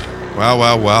 Wow.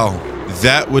 Wow.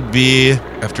 That would be,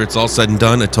 after it's all said and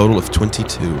done, a total of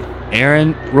 22.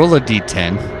 Aaron, roll a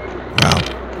D10.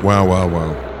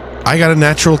 Wow. I got a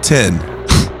natural 10.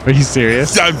 Are you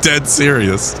serious? I'm dead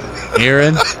serious.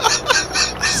 Aaron?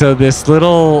 So this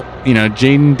little,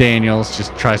 Jaden Daniels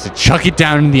just tries to chuck it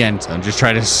down in the end zone, just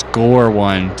try to score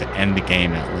one to end the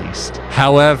game at least.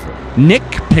 However, Nick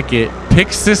Pickett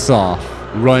picks this off,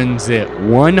 runs it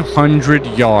 100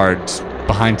 yards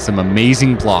behind some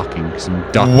amazing blocking, some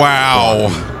duck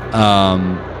blocking,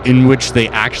 in which they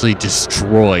actually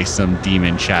destroy some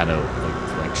demon shadow,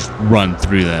 like run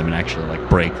through them and actually like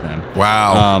break them.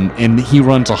 Wow. And he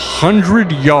runs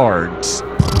 100 yards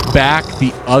back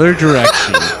the other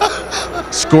direction,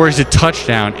 scores a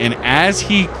touchdown, and as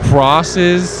he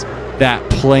crosses that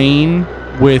plane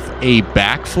with a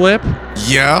backflip,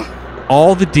 Yeah.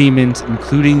 all the demons,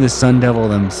 including the Sun Devil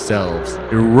themselves,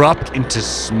 erupt into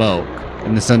smoke.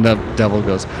 And the Sun Devil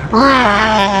goes,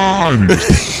 and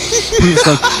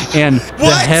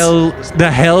the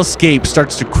hellscape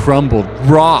starts to crumble.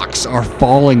 Rocks are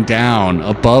falling down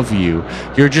above you.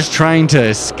 You're just trying to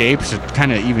escape, to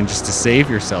kind of even just to save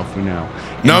yourself, you know.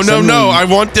 And No. I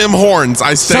want them horns.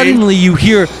 I say. Suddenly you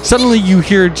hear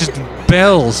just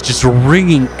bells just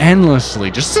ringing endlessly,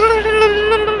 just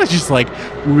like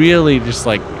really just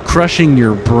like crushing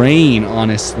your brain,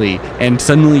 honestly. And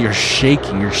suddenly you're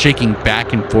shaking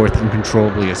back and forth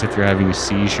uncontrollably as if you're having a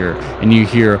seizure, and you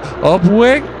hear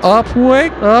upwake,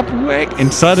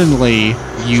 and suddenly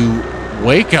you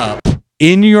wake up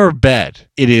in your bed.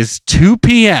 It is 2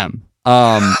 p.m.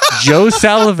 Joe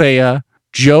Salavea,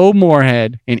 Joe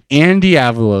Moorhead, and Andy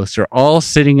Avalos are all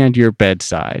sitting at your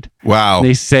bedside. Wow.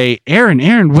 They say,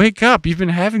 Aaron, wake up. You've been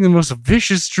having the most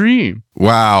vicious dream.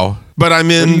 Wow. But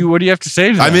I'm in. What do you have to say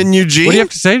to them? I'm in Eugene. What do you have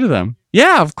to say to them?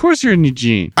 Yeah, of course you're in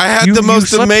Eugene. I had the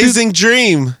most amazing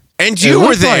dream. And you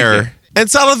were there. Like and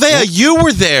Salavea, you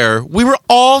were there. We were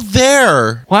all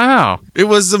there. Wow. It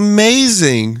was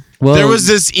amazing. Well, there was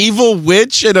this evil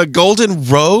witch in a golden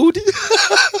road.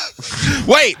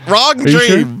 Wait, wrong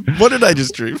dream. Sure? What did I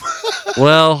just dream?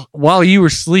 Well, while you were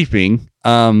sleeping,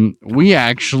 we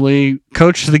actually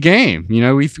coached the game. You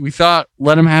know, we thought,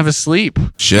 let him have a sleep.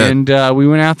 Shit. And we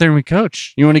went out there and we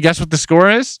coached. You want to guess what the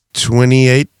score is?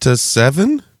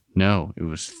 28-7? No, it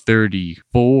was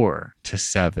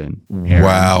 34-7.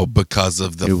 Wow, because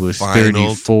of the it was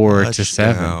final 34-7.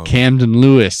 touchdown. Camden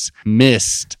Lewis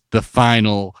missed the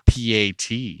final PAT.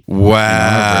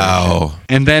 Wow.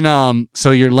 And then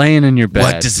so you're laying in your bed.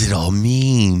 What does it all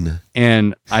mean?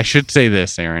 And I should say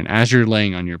this, Aaron, as you're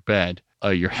laying on your bed,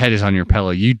 your head is on your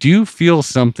pillow. You do feel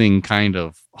something kind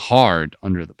of hard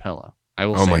under the pillow. I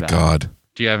will say that. Oh my God.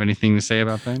 Do you have anything to say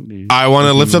about that? I want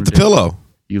to lift up the pillow.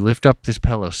 You lift up this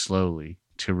pillow slowly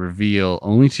to reveal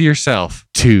only to yourself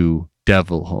 2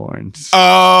 devil horns.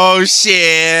 Oh,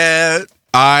 shit.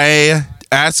 I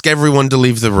ask everyone to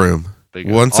leave the room.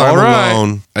 Once I'm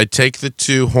alone, I take the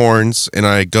 2 horns and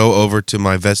I go over to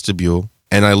my vestibule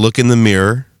and I look in the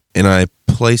mirror and I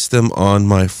place them on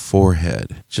my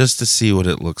forehead just to see what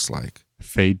it looks like.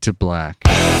 Fade to black.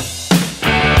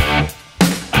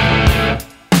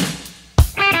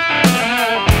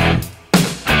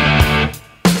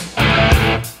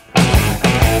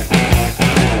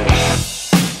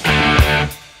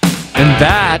 And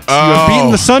that you're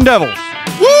beating the Sun Devils.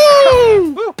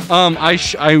 Woo! I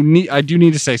do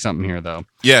need to say something here though.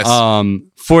 Yes.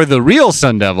 For the real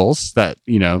Sun Devils that,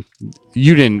 you know,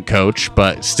 you didn't coach,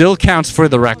 but still counts for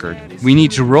the record. We need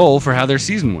to roll for how their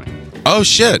season went. Oh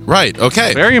shit. Right.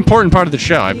 Okay. Very important part of the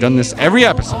show. I've done this every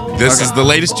episode. This is the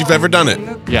latest you've ever done it.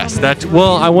 Yes,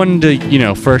 well, I wanted to, you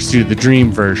know, first do the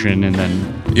dream version and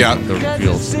then Yeah. the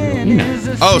reveals. You know.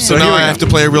 Oh, so now I have to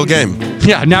play a real game.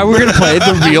 Yeah, now we're gonna play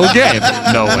the real game.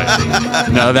 No way.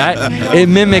 No, that it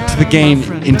mimicked the game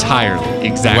entirely.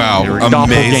 Exactly. Wow, They were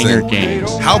amazing. doppelganger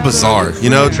games. How bizarre.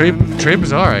 You know, Trey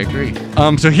bizarre, I agree.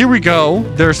 So here we go.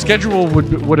 Their schedule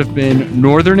would have been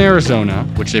Northern Arizona,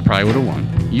 which they probably would have won.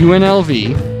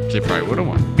 UNLV, which they probably would have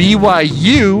won.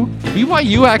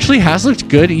 BYU actually has looked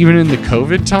good even in the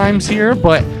COVID times here,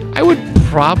 but I would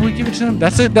probably give it to them.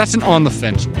 That's an on the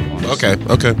fence one. Honestly.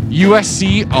 Okay.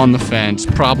 USC on the fence,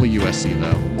 probably USC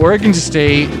though. Oregon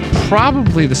State,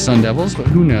 probably the Sun Devils, but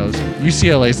who knows?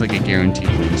 UCLA is like a guaranteed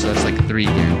win, so that's like 3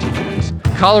 guaranteed wins.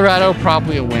 Colorado,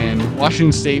 probably a win.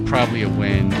 Washington State, probably a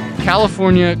win.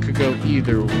 California could go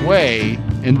either way,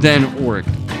 and then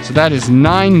Oregon. So that is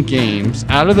 9 games.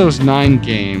 Out of those 9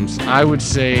 games, I would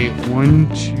say 1,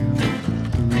 2,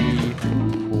 3,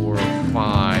 4,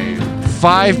 5.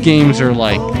 5 games are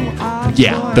like,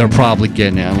 yeah, they're probably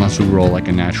getting it unless we roll like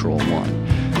a natural 1.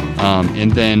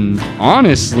 And then,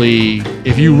 honestly,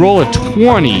 if you roll a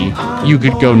 20, you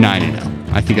could go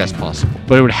 9-0. I think that's possible.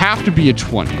 But it would have to be a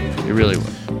 20. It really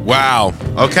would. Wow.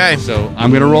 Okay. So I'm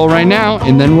going to roll right now,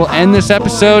 and then we'll end this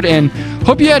episode. And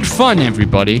hope you had fun,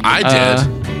 everybody. I did.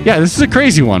 Yeah, this is a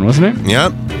crazy one, wasn't it?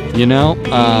 Yep. You know?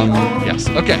 Yes.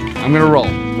 Okay, I'm going to roll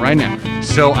right now.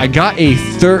 So I got a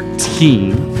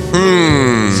 13.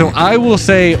 So I will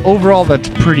say overall that's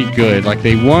pretty good. Like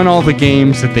they won all the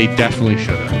games that they definitely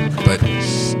should have.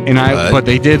 But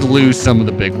they did lose some of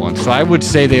the big ones. So I would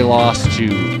say they lost to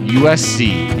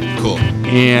USC, Cool.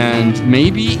 And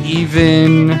maybe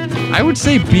even, I would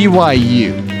say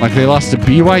BYU. Like they lost to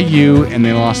BYU and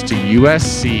they lost to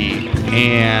USC.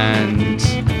 And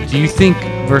do you think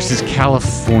versus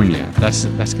California? That's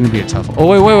going to be a tough one.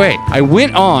 Oh, wait. I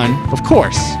went on, of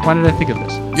course. Why did I think of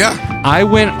this? Yeah. I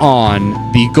went on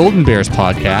the Golden Bears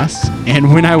podcast,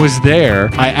 and when I was there,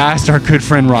 I asked our good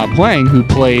friend Rob Lang, who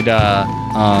played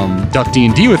Duck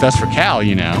D&D with us for Cal,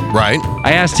 you know. Right.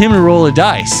 I asked him to roll a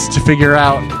dice to figure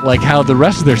out like how the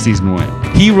rest of their season went.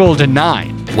 He rolled a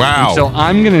 9. Wow. And so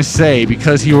I'm going to say,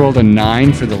 because he rolled a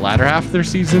 9 for the latter half of their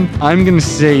season, I'm going to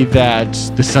say that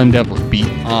the Sun Devils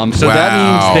beat. So that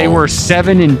means they were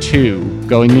 7-2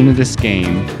 going into this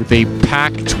game with a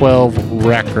Pac-12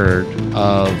 record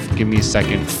of, give me a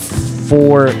second,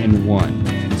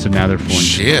 4-1. So now they're 4-2.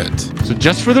 Shit. So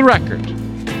just for the record.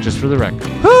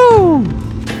 Woo!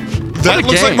 That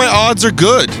looks like my odds are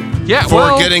good. Yeah,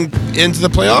 for getting into the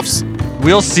playoffs.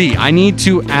 We'll see. I need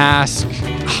to ask.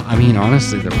 I mean,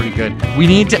 honestly, they're pretty good. We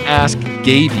need to ask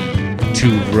Gaby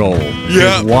to roll.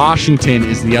 Yeah. Washington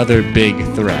is the other big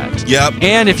threat. Yep.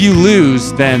 And if you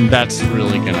lose, then that's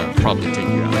really going to probably take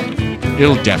you out.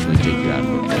 It'll definitely take you out of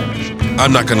the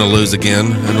I'm not going to lose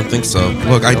again. I don't think so.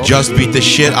 Look, I just beat the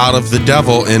shit out of the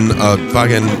devil in a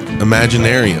fucking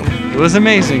Imaginarium. It was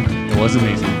amazing.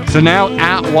 So now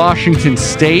at Washington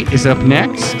State is up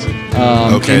next.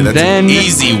 Okay, that's an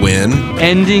easy win.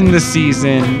 Ending the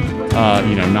season,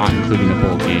 not including a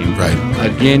bowl game. Right.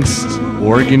 Against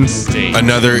Oregon State.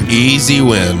 Another easy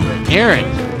win. Aaron,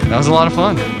 that was a lot of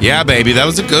fun. Yeah, baby, that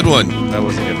was a good one. That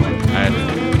was a good one.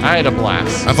 I had a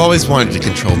blast. I've always wanted to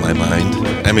control my mind.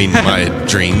 I mean, my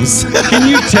dreams. Can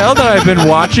you tell that I've been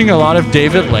watching a lot of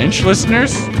David Lynch,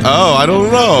 listeners? Oh, I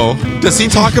don't know. Does he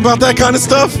talk about that kind of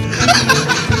stuff?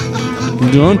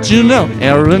 Don't you know,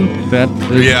 Aaron, that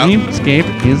the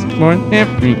dreamscape is for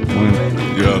everyone?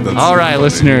 Yeah, that's all right,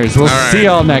 listeners. We'll see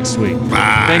y'all next week.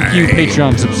 Bye. Thank you,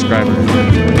 Patreon subscribers.